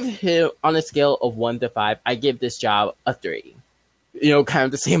 I give him, on a scale of 1 to 5, I give this job a 3. Kind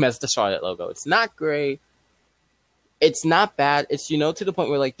of the same as the Charlotte logo. It's not great. It's not bad. It's, to the point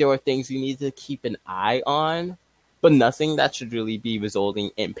where, like, there are things you need to keep an eye on, but nothing that should really be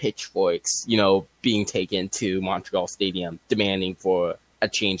resulting in pitchforks, being taken to Montreal Stadium, demanding for a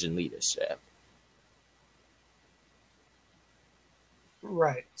change in leadership.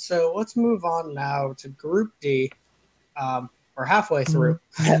 Right. So let's move on now to Group D. We're halfway through.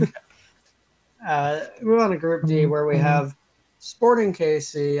 Move on to Group D, where we have Sporting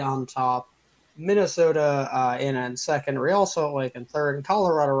KC on top, Minnesota in second, Real Salt Lake in third, and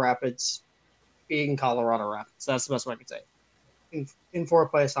Colorado Rapids being Colorado Rapids. That's the best way I can say it. In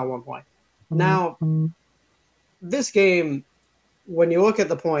fourth place on 1 point. Now, this game, when you look at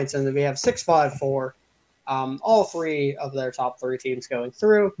the points, and we have 6-5-4, all 3 of their top 3 teams going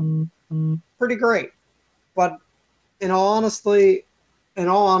through, pretty great. But in all honesty,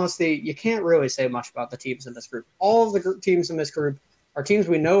 you can't really say much about the teams in this group. All of the teams in this group are teams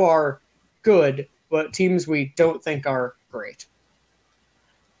we know are good, but teams we don't think are great.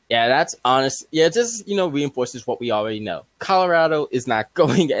 Yeah, that's honest. Yeah, it just, reinforces what we already know. Colorado is not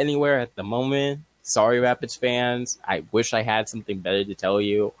going anywhere at the moment. Sorry, Rapids fans. I wish I had something better to tell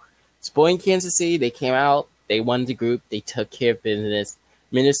you. Sporting Kansas City, they came out, they won the group, they took care of business.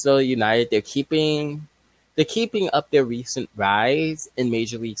 Minnesota United, they're keeping up their recent rise in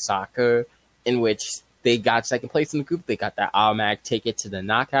Major League Soccer, in which they got second place in the group. They got that automatic ticket to the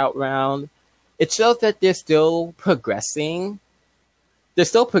knockout round. It shows that they're still progressing. They're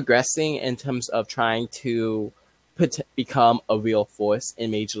still progressing in terms of trying to become a real force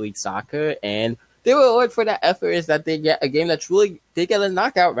in Major League Soccer. And the reward for that effort is that they get a game they get a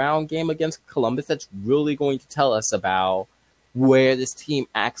knockout round game against Columbus that's really going to tell us about where this team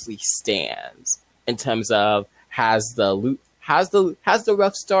actually stands in terms of has the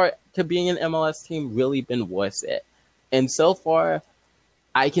rough start to being an MLS team really been worth it. And so far,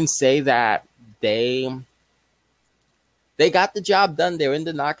 I can say that they got the job done. They're in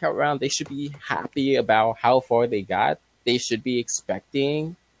the knockout round. They should be happy about how far they got. They should be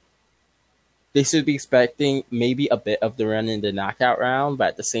expecting maybe a bit of the run in the knockout round, but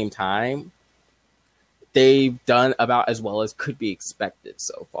at the same time, they've done about as well as could be expected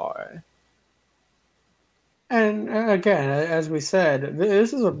so far. And again, as we said,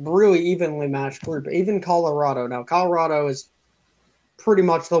 this is a really evenly matched group. Even Colorado. Now, Colorado is pretty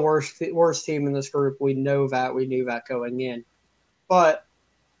much the worst team in this group. We know that. We knew that going in. But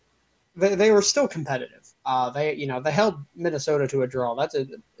they were still competitive. They held Minnesota to a draw.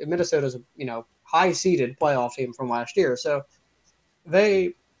 Minnesota's a high-seeded playoff team from last year. So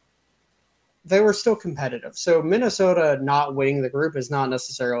they were still competitive. So Minnesota not winning the group is not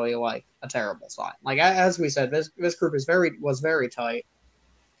necessarily like a terrible sign. Like as we said, this group was very tight.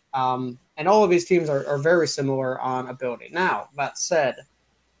 And all of these teams are very similar on ability. Now, that said,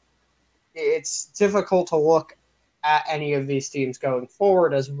 it's difficult to look at any of these teams going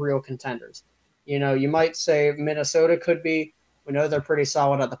forward as real contenders. You might say Minnesota could be. We know they're pretty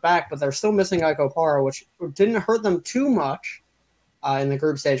solid at the back, but they're still missing Ike Opara, which didn't hurt them too much in the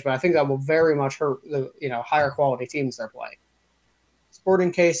group stage, but I think that will very much hurt the higher quality teams they're playing.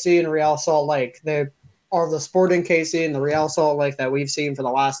 Sporting KC and Real Salt Lake, they are the Sporting KC and the Real Salt Lake that we've seen for the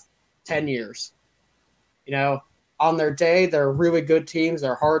last 10 years. On their day, they're really good teams.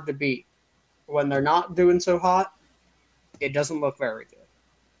 They're hard to beat. When they're not doing so hot, it doesn't look very good.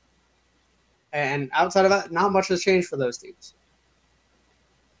 And outside of that, not much has changed for those teams.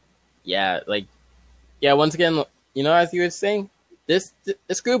 Once again, as you were saying, this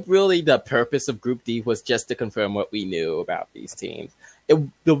group, really, the purpose of Group D was just to confirm what we knew about these teams.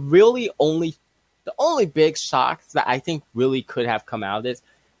 The only big shocks that I think really could have come out of this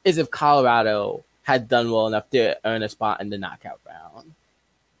is if Colorado had done well enough to earn a spot in the knockout round.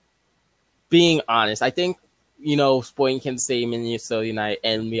 Being honest, I think, Sporting Kansas City, Minnesota United,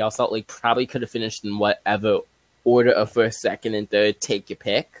 and Real Salt Lake probably could have finished in whatever order of first, second, and third. Take your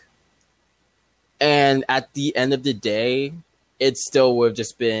pick. And at the end of the day, it still would have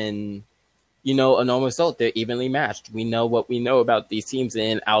just been, a normal result. They're evenly matched. We know what we know about these teams,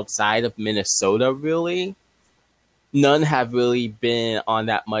 and outside of Minnesota, really, none have really been on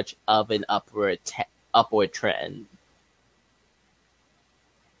that much of an upward trend.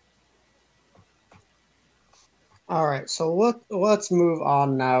 All right, so let's move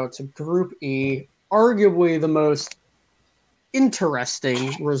on now to Group E, arguably the most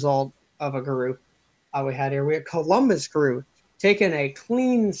interesting result of a group we had here. We had Columbus Crew taking a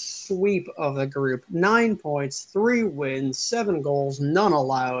clean sweep of the group, 9 points, 3 wins, 7 goals, none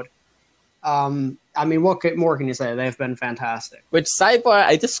allowed. I mean, more can you say? They've been fantastic. Which, sidebar,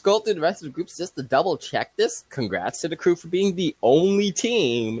 I just scrolled through the rest of the groups just to double check this. Congrats to the Crew for being the only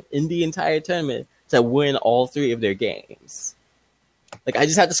team in the entire tournament to win all 3 of their games. Like, I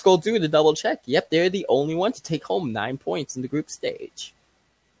just had to scroll through to double check. Yep, they're the only one to take home 9 points in the group stage.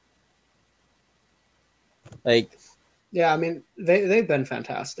 Like, yeah, I mean, they've been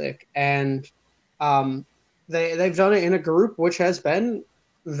fantastic, and they've done it in a group which has been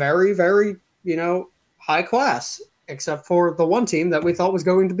very, very, high class, except for the one team that we thought was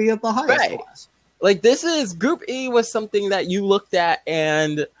going to be at the highest class. Like, this is Group E was something that you looked at,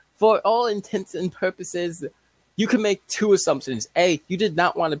 and for all intents and purposes, you can make 2 assumptions. A, you did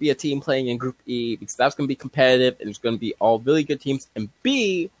not want to be a team playing in Group E because that's going to be competitive and it's going to be all really good teams. And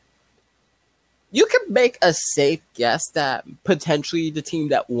B, you can make a safe guess that potentially the team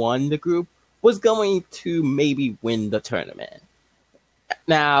that won the group was going to maybe win the tournament.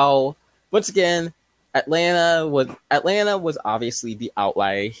 Now, once again, Atlanta was obviously the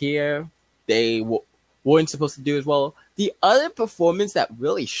outlier here. They weren't supposed to do as well. The other performance that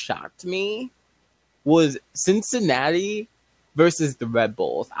really shocked me was Cincinnati versus the Red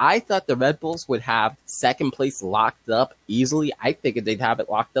Bulls. I thought the Red Bulls would have second place locked up easily. I figured they'd have it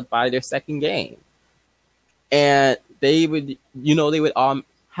locked up by their second game. And they would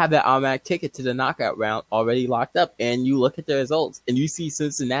have that automatic ticket to the knockout round already locked up. And you look at the results and you see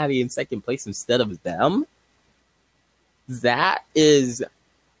Cincinnati in second place instead of them. That is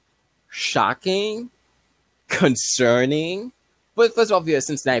shocking, concerning. But first of all, if you're a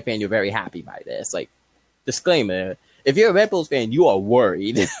Cincinnati fan, you're very happy by this. Like, disclaimer, if you're a Red Bulls fan, you are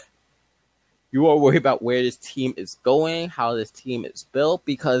worried. You are worried about where this team is going, how this team is built,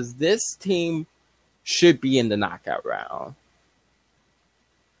 because this team should be in the knockout round.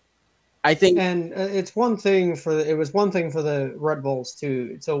 I think, and it was one thing for the Red Bulls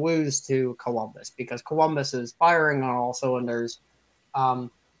to lose to Columbus, because Columbus is firing on all cylinders.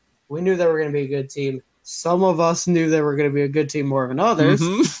 We knew they were going to be a good team. Some of us knew they were going to be a good team more than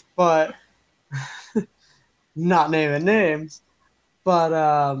others, but not naming names. But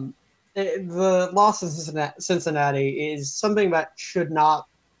the loss of Cincinnati is something that should not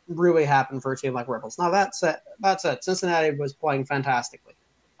really happen for a team like Red Bulls. Now, that said, Cincinnati was playing fantastically,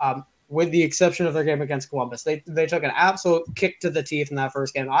 with the exception of their game against Columbus. They took an absolute kick to the teeth in that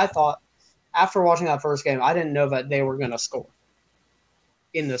first game. I thought, after watching that first game, I didn't know that they were going to score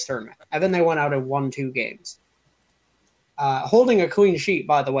in this tournament. And then they went out and won 2 games. Holding a clean sheet,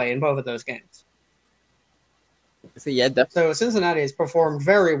 by the way, in both of those games. So Cincinnati has performed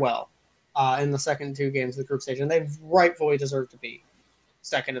very well in the second 2 games of the group stage, and they've rightfully deserved to be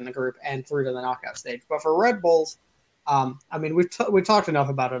second in the group and through to the knockout stage. But for Red Bulls, I mean, we've talked enough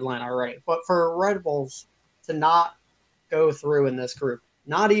about Atlanta already, but for Red Bulls to not go through in this group,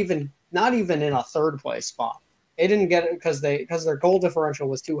 not even in a third place spot, they didn't get it because their goal differential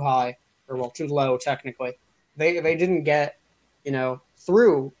was too high, or too low technically. They didn't get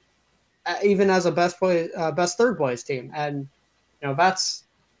through even as a best third place team, and that's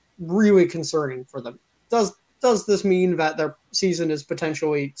really concerning for them. Does this mean that their season is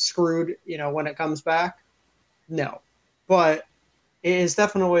potentially screwed when it comes back? No, but it is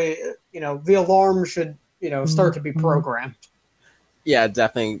definitely the alarm should start to be programmed. Yeah,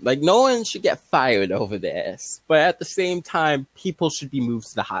 definitely. Like, no one should get fired over this, but at the same time, people should be moved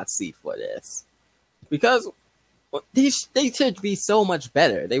to the hot seat for this, because they should be so much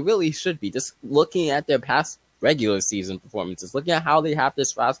better. They really should be. Just looking at their past regular season performances, looking at how they have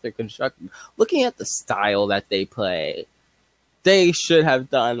this roster constructed, looking at the style that they play, they should have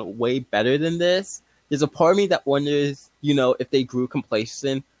done way better than this. There's a part of me that wonders, if they grew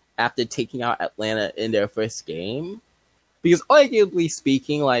complacent after taking out Atlanta in their first game. Because arguably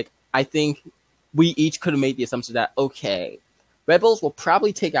speaking, I think we each could have made the assumption that, okay, Red Bulls will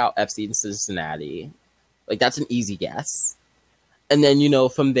probably take out FC in Cincinnati. Like, that's an easy guess. And then,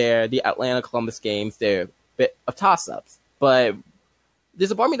 from there, the Atlanta-Columbus games, they're a bit of toss-ups. But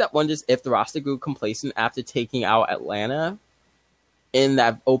there's a part of me that wonders if the roster grew complacent after taking out Atlanta in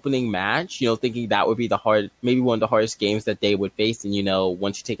that opening match, thinking that would be maybe one of the hardest games that they would face. And,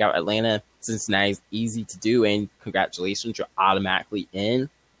 once you take out Atlanta, Cincinnati's easy to do. And congratulations, you're automatically in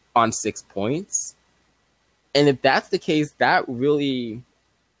on 6 points. And if that's the case, that's really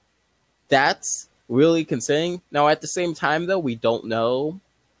concerning. Now, at the same time, though, we don't know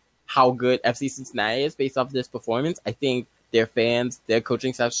how good FC Cincinnati is based off this performance. I think their fans, their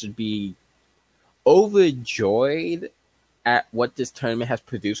coaching staff should be overjoyed at what this tournament has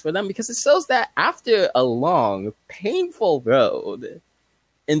produced for them, because it shows that after a long, painful road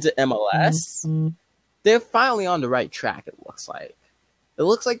into MLS, they're finally on the right track, it looks like. It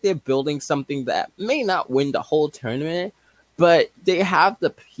looks like they're building something that may not win the whole tournament, but they have the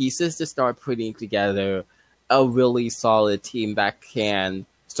pieces to start putting together a really solid team that can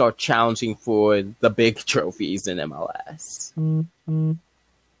start challenging for the big trophies in MLS. And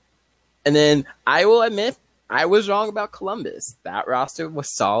then I will admit, I was wrong about Columbus. That roster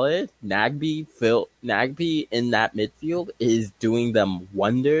was solid. Nagby in that midfield is doing them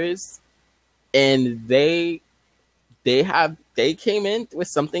wonders. And they came in with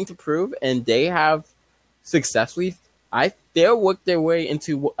something to prove, and they have successfully they'll work their way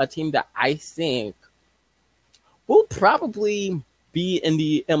into a team that I think will probably be in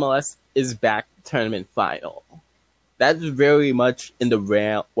the MLS is Back tournament final. That is very much in the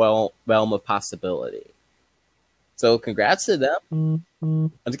realm of possibility. So congrats to them.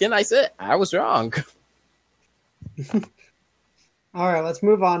 Once again, I said I was wrong. All right, let's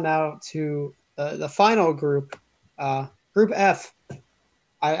move on now to the final group, Group F.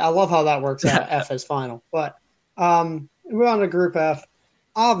 I love how that works out, F as final. But move on to Group F.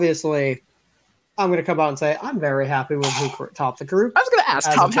 Obviously, I'm going to come out and say I'm very happy with who topped the group. I was going to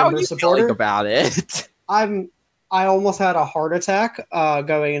ask Tom, how are you feeling about it? I almost had a heart attack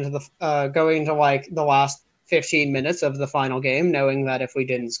going into like the last 15 minutes of the final game, knowing that if we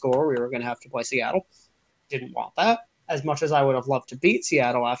didn't score, we were going to have to play Seattle. Didn't want that. As much as I would have loved to beat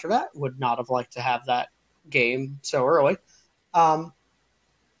Seattle after that, would not have liked to have that game so early. But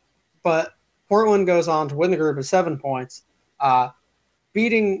Portland goes on to win the group with 7 points,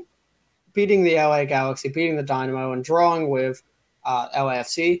 beating the LA Galaxy, beating the Dynamo, and drawing with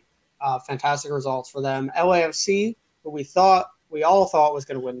LAFC. Fantastic results for them. LAFC, who we all thought was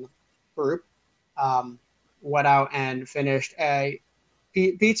going to win the group, went out and finished a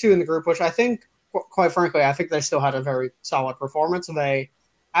B2 in the group, which I think, quite frankly, I think they still had a very solid performance. They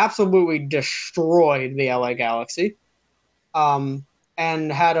absolutely destroyed the LA Galaxy, and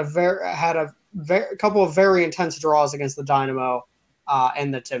had a couple of very intense draws against the Dynamo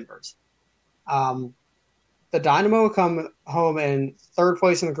and the Timbers. The Dynamo come home in third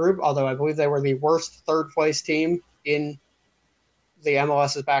place in the group, although I believe they were the worst third place team in the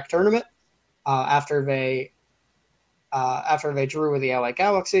MLS's Back tournament after they drew with the LA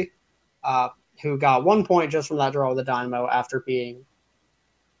Galaxy, who got 1 point just from that draw with the Dynamo after being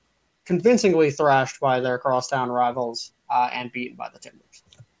convincingly thrashed by their crosstown rivals and beaten by the Timbers.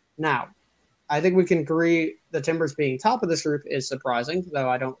 Now, I think we can agree the Timbers being top of this group is surprising, though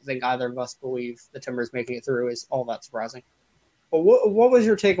I don't think either of us believe the Timbers making it through is all that surprising. But what was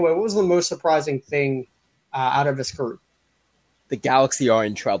your takeaway? What was the most surprising thing out of this group? The Galaxy are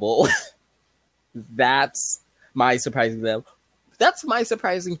in trouble. That's my surprising thing. That's my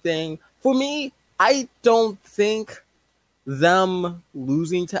surprising thing. For me, I don't think them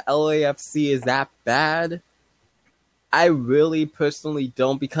losing to LAFC is that bad. I really personally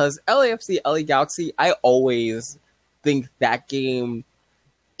don't, because LAFC, LA Galaxy, I always think that game,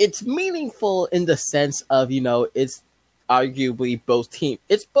 it's meaningful in the sense of, it's arguably both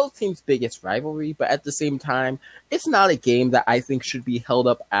teams' biggest rivalry, but at the same time, it's not a game that I think should be held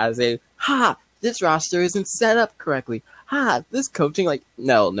up as this roster isn't set up correctly. This coaching,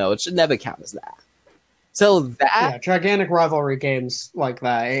 no, it should never count as that. So gigantic rivalry games like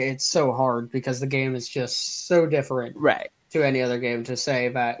that, it's so hard because the game is just so different to any other game to say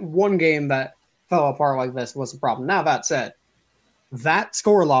that one game that fell apart like this was a problem. Now, that said, that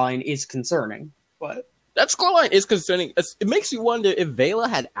scoreline is concerning. But that scoreline is concerning. It makes you wonder if Vela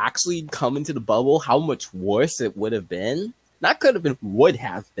had actually come into the bubble, how much worse it would have been. Not could have been, would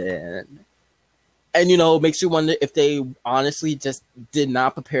have been. And, makes you wonder if they honestly just did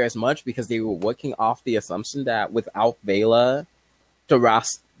not prepare as much because they were working off the assumption that without Vela,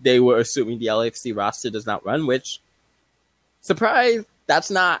 they were assuming the LAFC roster does not run, which, surprise,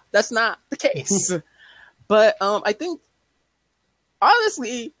 that's not the case. But I think,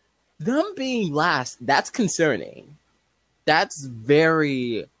 honestly, them being last, that's concerning. That's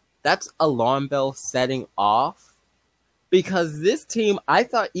alarm bell setting off. Because this team, I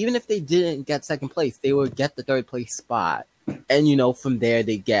thought even if they didn't get second place, they would get the third place spot. And, from there,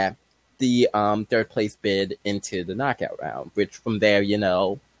 they get the third place bid into the knockout round, which from there,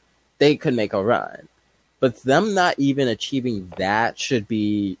 they could make a run. But them not even achieving that should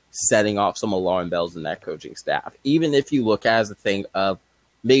be setting off some alarm bells in that coaching staff. Even if you look at it as a thing of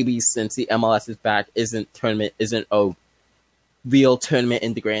maybe since the MLS is back, tournament isn't a real tournament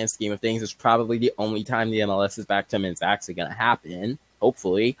in the grand scheme of things. It's probably the only time the MLS's back tournament is actually going to happen,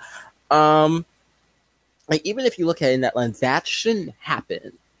 hopefully. Like, even if you look at it in that lens, that shouldn't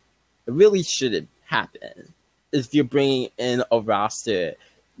happen. It really shouldn't happen if you're bringing in a roster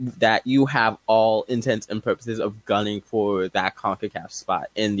that you have all intents and purposes of gunning for that CONCACAF spot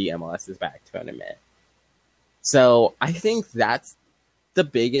in the MLS's back tournament. So I think that's the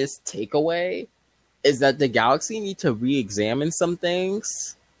biggest takeaway, is that the Galaxy need to re-examine some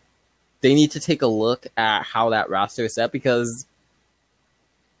things. They need to take a look at how that roster is set, because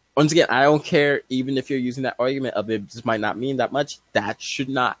once again, I don't care even if you're using that argument of it just might not mean that much. That should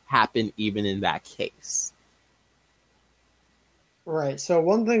not happen even in that case. Right. So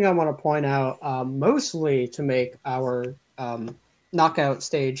one thing I want to point out, mostly to make our knockout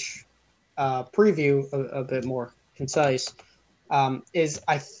stage preview a bit more concise, is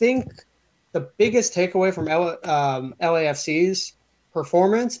I think the biggest takeaway from LAFC's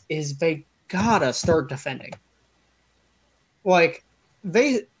performance is they gotta start defending. Like,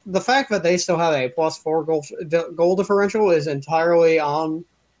 the fact that they still have a +4 goal differential is entirely on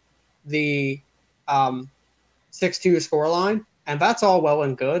the 6-2 scoreline, and that's all well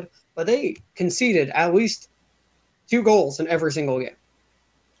and good, but they conceded at least 2 goals in every single game,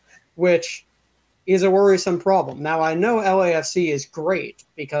 which is a worrisome problem. Now, I know LAFC is great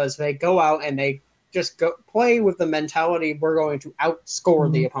because they go out and they just go play with the mentality we're going to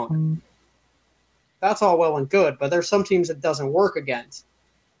outscore the opponent. That's all well and good, but there's some teams it doesn't work against.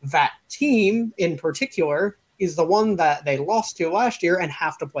 That team, in particular, is the one that they lost to last year and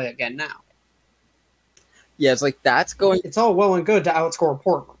have to play again now. Yeah, it's like that's going... It's all well and good to outscore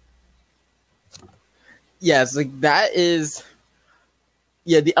Portland. Yeah, it's like that is...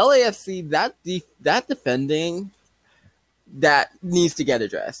 Yeah, the LAFC, that defending, that needs to get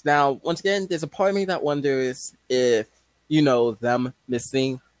addressed. Now, once again, there's a part of me that wonders if, them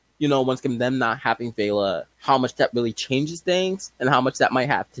missing, once again, them not having Vela, how much that really changes things and how much that might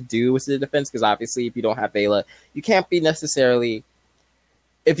have to do with the defense. Because obviously, if you don't have Vela, you can't be necessarily...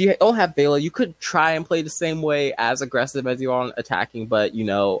 If you don't have Vela, you could try and play the same way, as aggressive as you are on attacking, but,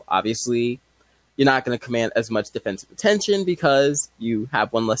 obviously... You're not going to command as much defensive attention because you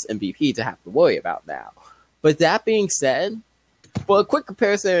have one less MVP to have to worry about now. But that being said, for a quick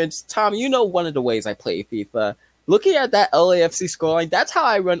comparison, Tom, one of the ways I play FIFA. Looking at that LAFC scoreline, that's how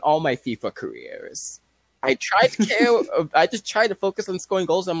I run all my FIFA careers. I just try to focus on scoring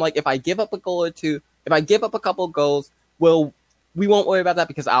goals. I'm like, if I give up a goal or two, if I give up a couple of goals, we won't worry about that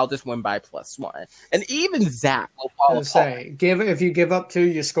because I'll just win by +1. And even Zach will follow. If you give up 2,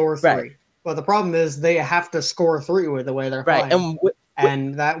 you score 3. Right. But the problem is they have to score 3 with the way they're playing.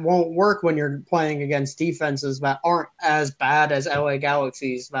 And that won't work when you're playing against defenses that aren't as bad as LA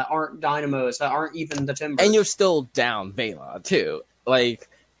Galaxies, that aren't Dynamos, that aren't even the Timbers. And you're still down Vela, too. Like,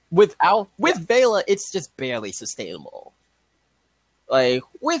 with Vela, it's just barely sustainable. Like,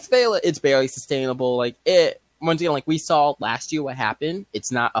 with Vela, it's barely sustainable. Like, once again, like we saw last year what happened,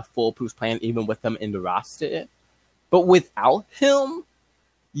 it's not a foolproof plan even with him in the roster. But without him...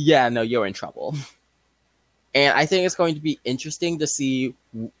 Yeah, no, you're in trouble. And I think it's going to be interesting to see,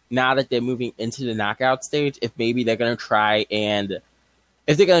 now that they're moving into the knockout stage, if maybe they're going to try and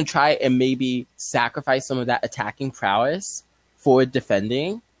maybe sacrifice some of that attacking prowess for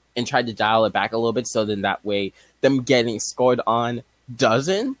defending and try to dial it back a little bit, so then that way them getting scored on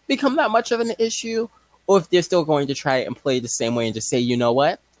doesn't become that much of an issue, or if they're still going to try and play the same way and just say, you know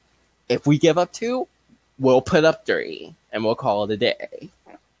what, if we give up 2, we'll put up 3 and we'll call it a day.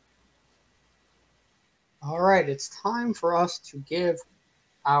 All right, it's time for us to give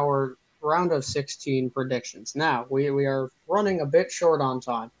our round of 16 predictions. Now, we are running a bit short on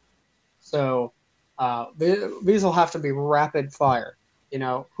time, so these will have to be rapid fire.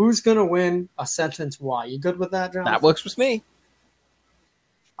 Who's going to win? A sentence why. You good with that, John? That works with me.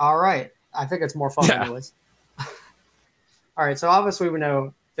 All right. I think it's more fun anyways. All right, so obviously we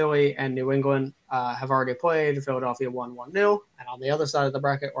know Philly and New England have already played. Philadelphia won 1-0. And on the other side of the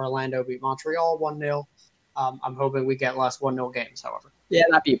bracket, Orlando beat Montreal 1-0. I'm hoping we get less 1-0 games, however. Yeah,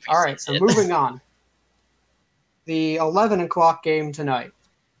 that'd be all right, so moving on. The 11 o'clock game tonight.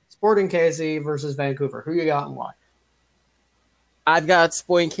 Sporting KC versus Vancouver. Who you got and why? I've got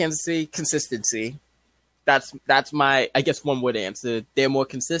Sporting Kansas City. Consistency. That's my, I guess, one-word answer. They're more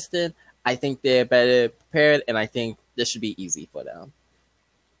consistent. I think they're better prepared, and I think this should be easy for them.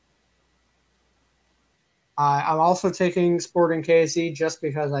 I'm also taking Sporting KC just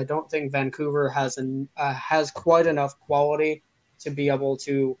because I don't think Vancouver has quite enough quality to be able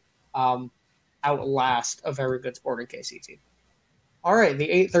to outlast a very good Sporting KC team. All right, the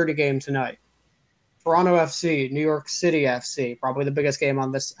 8:30 game tonight. Toronto FC, New York City FC, probably the biggest game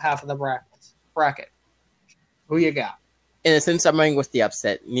on this half of the bracket. Who you got? In a sense, I'm running with the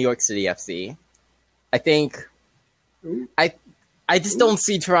upset, New York City FC. I think I just don't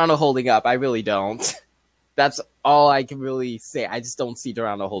see Toronto holding up. I really don't. That's all I can really say. I just don't see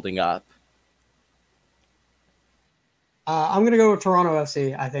Toronto holding up. I'm going to go with Toronto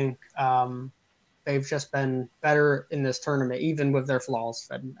FC. I think they've just been better in this tournament, even with their flaws,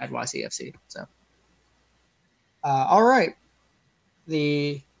 than NYCFC. So, all right.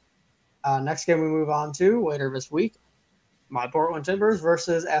 The next game we move on to later this week, my Portland Timbers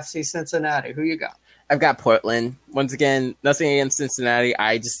versus FC Cincinnati. Who you got? I've got Portland. Once again, nothing against Cincinnati.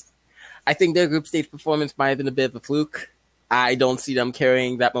 I think their group stage performance might have been a bit of a fluke. I don't see them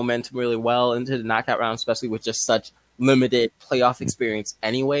carrying that momentum really well into the knockout round, especially with just such limited playoff experience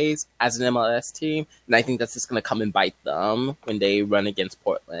anyways as an MLS team. And I think that's just going to come and bite them when they run against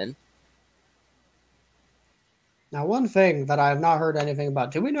Portland. Now, one thing that I have not heard anything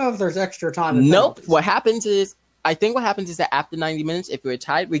about, do we know if there's extra time? Nope. I think what happens is that after 90 minutes, if we're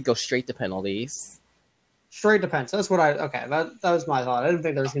tied, we go straight to penalties. Straight to penalties. That's what that was my thought. I didn't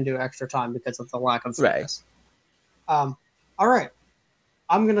think there was going to do extra time because of the lack of fitness. Right. All right.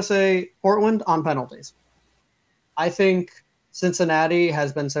 I'm going to say Portland on penalties. I think Cincinnati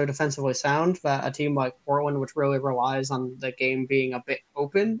has been so defensively sound that a team like Portland, which really relies on the game being a bit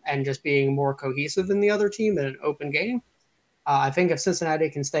open and just being more cohesive than the other team in an open game, I think if Cincinnati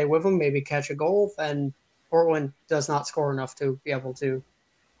can stay with them, maybe catch a goal, then Portland does not score enough to be able to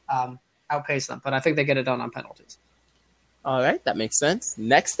outpace them. But I think they get it done on penalties. All right, that makes sense.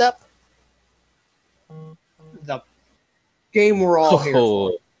 Next up, the game we're all here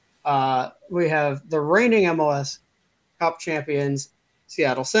for. We have the reigning MLS Cup champions,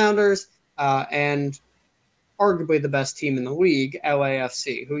 Seattle Sounders, and arguably the best team in the league,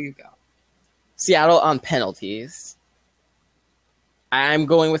 LAFC. Who you got? Seattle on penalties. I'm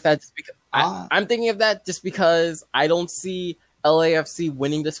going with that just because I'm thinking of that just because I don't see LAFC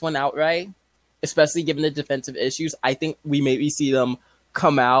winning this one outright, especially given the defensive issues. I think we maybe see them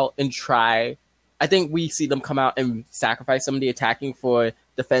come out and try. I think we see them come out and sacrifice some of the attacking for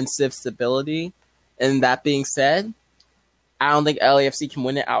defensive stability. And that being said, I don't think LAFC can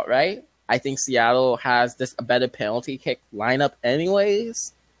win it outright. I think Seattle has just a better penalty kick lineup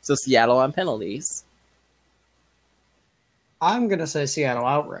anyways. So Seattle on penalties. I'm going to say Seattle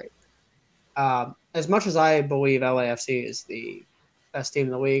outright. As much as I believe LAFC is the best team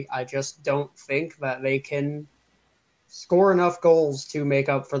in the league, I just don't think that they can score enough goals to make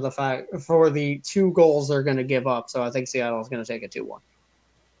up for the 2 goals they're going to give up. So I think Seattle is going to take it 2-1.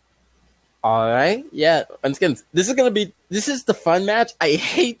 All right. Yeah. Once again, this is the fun match. I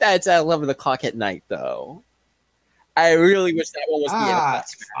hate that it's at 11 o'clock at night, though. I really wish that one was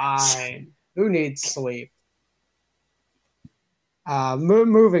the fine. Who needs sleep?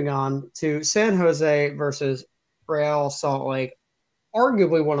 Moving on to San Jose versus Real Salt Lake.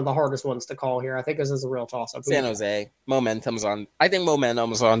 Arguably one of the hardest ones to call here. I think this is a real toss-up. San Jose. I think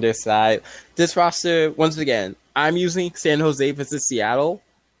momentum's on this side. This roster, once again, I'm using San Jose versus Seattle.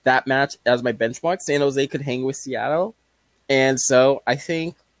 That match as my benchmark. San Jose could hang with Seattle. And so I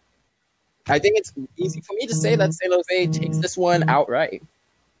think it's easy for me to say that San Jose takes this one outright.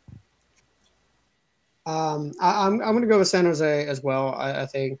 I'm going to go with San Jose as well. I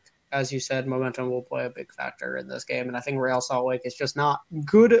think, as you said, momentum will play a big factor in this game, and I think Real Salt Lake is just not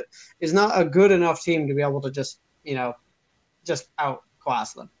good. Is not a good enough team to be able to just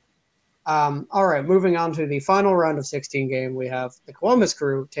outclass them. All right, moving on to the final round of 16 game, we have the Columbus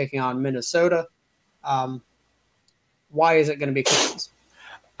Crew taking on Minnesota. Why is it going to be Columbus?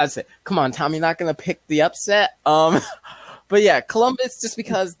 I'd say, come on, Tom, you're not going to pick the upset. But yeah, Columbus, just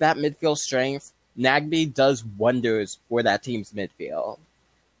because that midfield strength, Nagby does wonders for that team's midfield.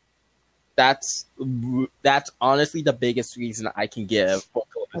 That's honestly the biggest reason I can give.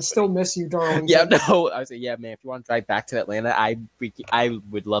 I still miss you, darling. Yeah, no, I was like, yeah, man. If you want to drive back to Atlanta, I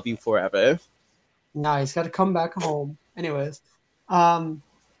would love you forever. No, he's got to come back home. Anyways, yeah,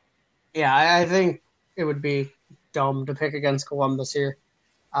 I think it would be dumb to pick against Columbus here.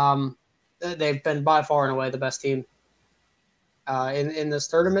 They've been by far and away the best team in this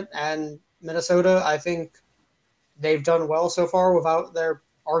tournament, and Minnesota, I think they've done well so far without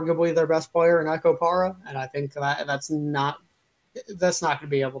arguably their best player in Echo Para, and I think that's not going to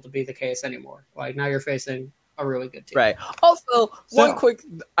be able to be the case anymore. Like, now you're facing a really good team. Right. Also, one quick,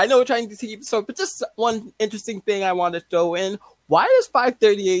 I know we're trying to keep so, but just one interesting thing I want to throw in. Why is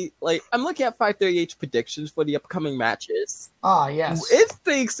 538, I'm looking at 538's predictions for the upcoming matches. Ah, yes. It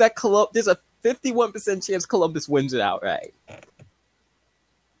thinks that there's a 51% chance Columbus wins it outright.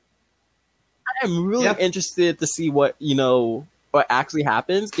 I'm really interested to see what actually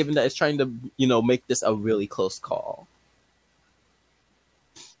happens, given that it's trying to make this a really close call.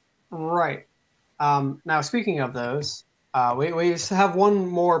 Right. Now, speaking of those, we have one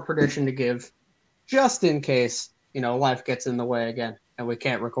more prediction to give, just in case life gets in the way again and we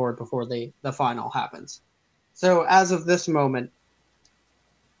can't record before the final happens. So, as of this moment,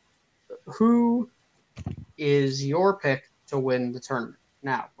 who is your pick to win the tournament?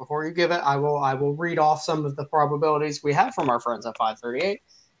 Now, before you give it, I will read off some of the probabilities we have from our friends at 538,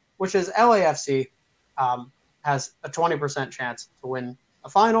 which is LAFC has a 20% chance to win a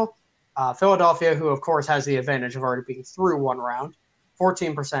final. Philadelphia, who of course has the advantage of already being through one round,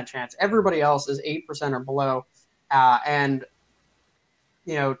 14% chance. Everybody else is 8% or below, and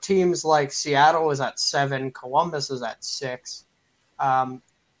teams like Seattle is at 7, Columbus is at 6, Toronto,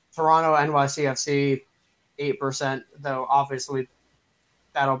 NYCFC 8%. Though obviously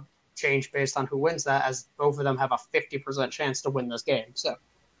that'll change based on who wins that, as both of them have a 50% chance to win this game. So,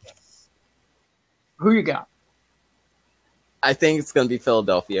 who you got? I think it's going to be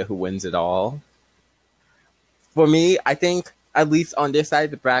Philadelphia who wins it all. For me, I think, at least on this side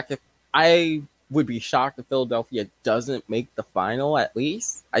of the bracket, I would be shocked if Philadelphia doesn't make the final, at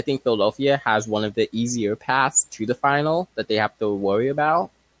least. I think Philadelphia has one of the easier paths to the final that they have to worry about.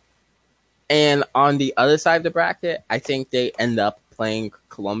 And on the other side of the bracket, I think they end up playing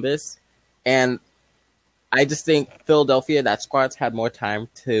Columbus. And I just think Philadelphia, that squad's had more time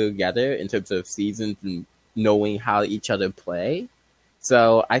together in terms of seasons and knowing how each other play.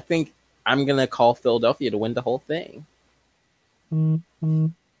 So I think I'm going to call Philadelphia to win the whole thing. I'm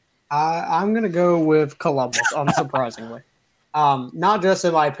going to go with Columbus, unsurprisingly. Not just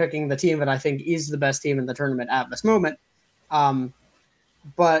am I picking the team that I think is the best team in the tournament at this moment,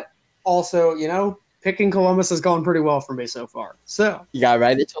 but also, picking Columbus has gone pretty well for me so far. So you got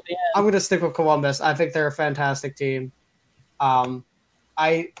right until the end. I'm going to stick with Columbus. I think they're a fantastic team.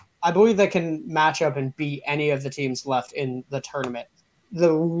 I believe they can match up and beat any of the teams left in the tournament.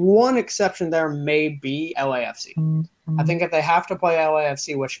 The one exception there may be LAFC. I think if they have to play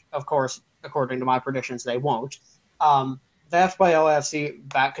LAFC, which, of course, according to my predictions, they won't, if they have to play LAFC,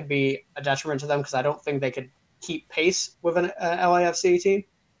 that could be a detriment to them because I don't think they could keep pace with an LAFC team.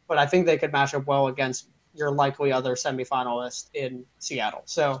 But I think they could match up well against your likely other semifinalist in Seattle.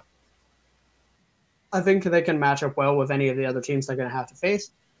 So I think they can match up well with any of the other teams they're going to have to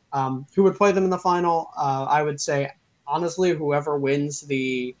face. Who would play them in the final? I would say, honestly, whoever wins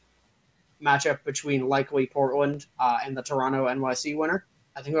the matchup between likely Portland and the Toronto NYC winner.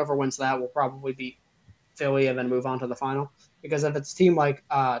 I think whoever wins that will probably beat Philly and then move on to the final. Because if it's a team like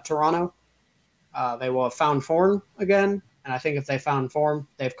Toronto, they will have found form again. And I think if they found form,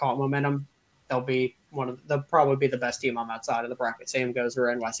 they've caught momentum, they'll probably be the best team on that side of the bracket. Same goes for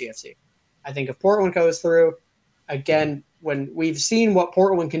NYCFC. I think if Portland goes through, again, when we've seen what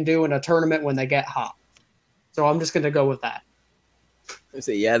Portland can do in a tournament when they get hot. So I'm just going to go with that.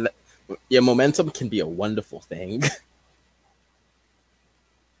 So momentum can be a wonderful thing.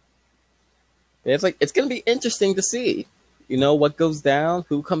 It's going to be interesting to see, what goes down,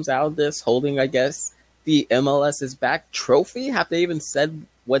 who comes out of this holding, I guess, the MLS is back trophy. Have they even said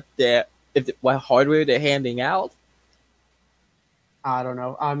what hardware they're handing out? I don't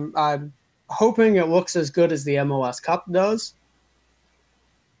know. I'm hoping it looks as good as the MLS Cup does,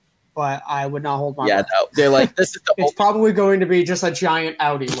 but I would not hold my breath. No, they're like, this is it's probably going to be just a giant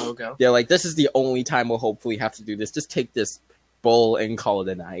Audi logo. They're like, this is the only time we'll hopefully have to do this. Just take this bowl and call it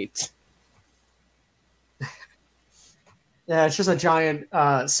a night. Yeah, it's just a giant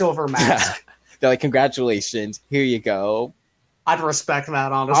silver mask. They're like, congratulations, here you go. I'd respect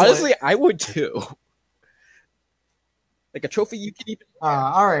that, honestly. Honestly, I would too. Like a trophy you can even...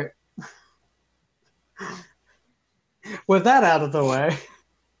 all right. With that out of the way,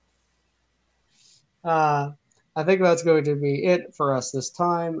 I think that's going to be it for us this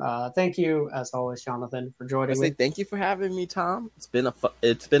time. Thank you, as always, Jonathan, for joining me. Thank you for having me, Tom. It's been a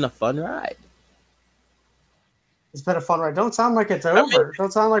fun ride. It's been a fun ride. Don't sound like it's over.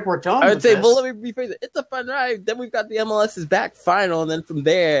 Don't sound like we're done. I would say, well, let me rephrase it. It's a fun ride. Then we've got the MLS is back final, and then from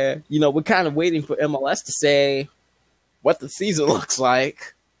there, we're kind of waiting for MLS to say what the season looks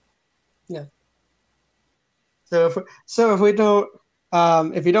like. Yeah. So if we don't,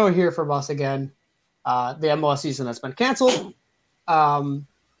 if you don't hear from us again, the MLS season has been canceled.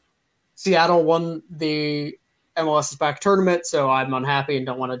 Seattle won the MLS is back tournament, so I'm unhappy and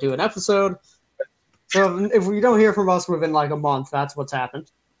don't want to do an episode. So if we don't hear from us within like a month, that's what's happened.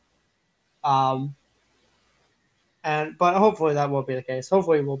 But hopefully that won't be the case.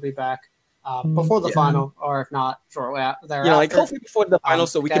 Hopefully we'll be back before the Yeah. final, or if not, shortly thereafter. You know, like hopefully before the final,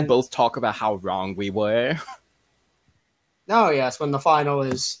 so we can again- both talk about how wrong we were. Oh yes, when the final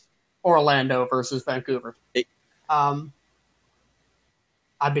is Orlando versus Vancouver. I'd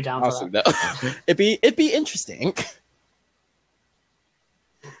be down for Awesome, that. though. It'd be interesting.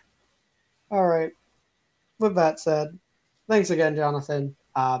 All right. With that said, thanks again, Jonathan,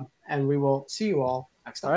 and we will see you all next time.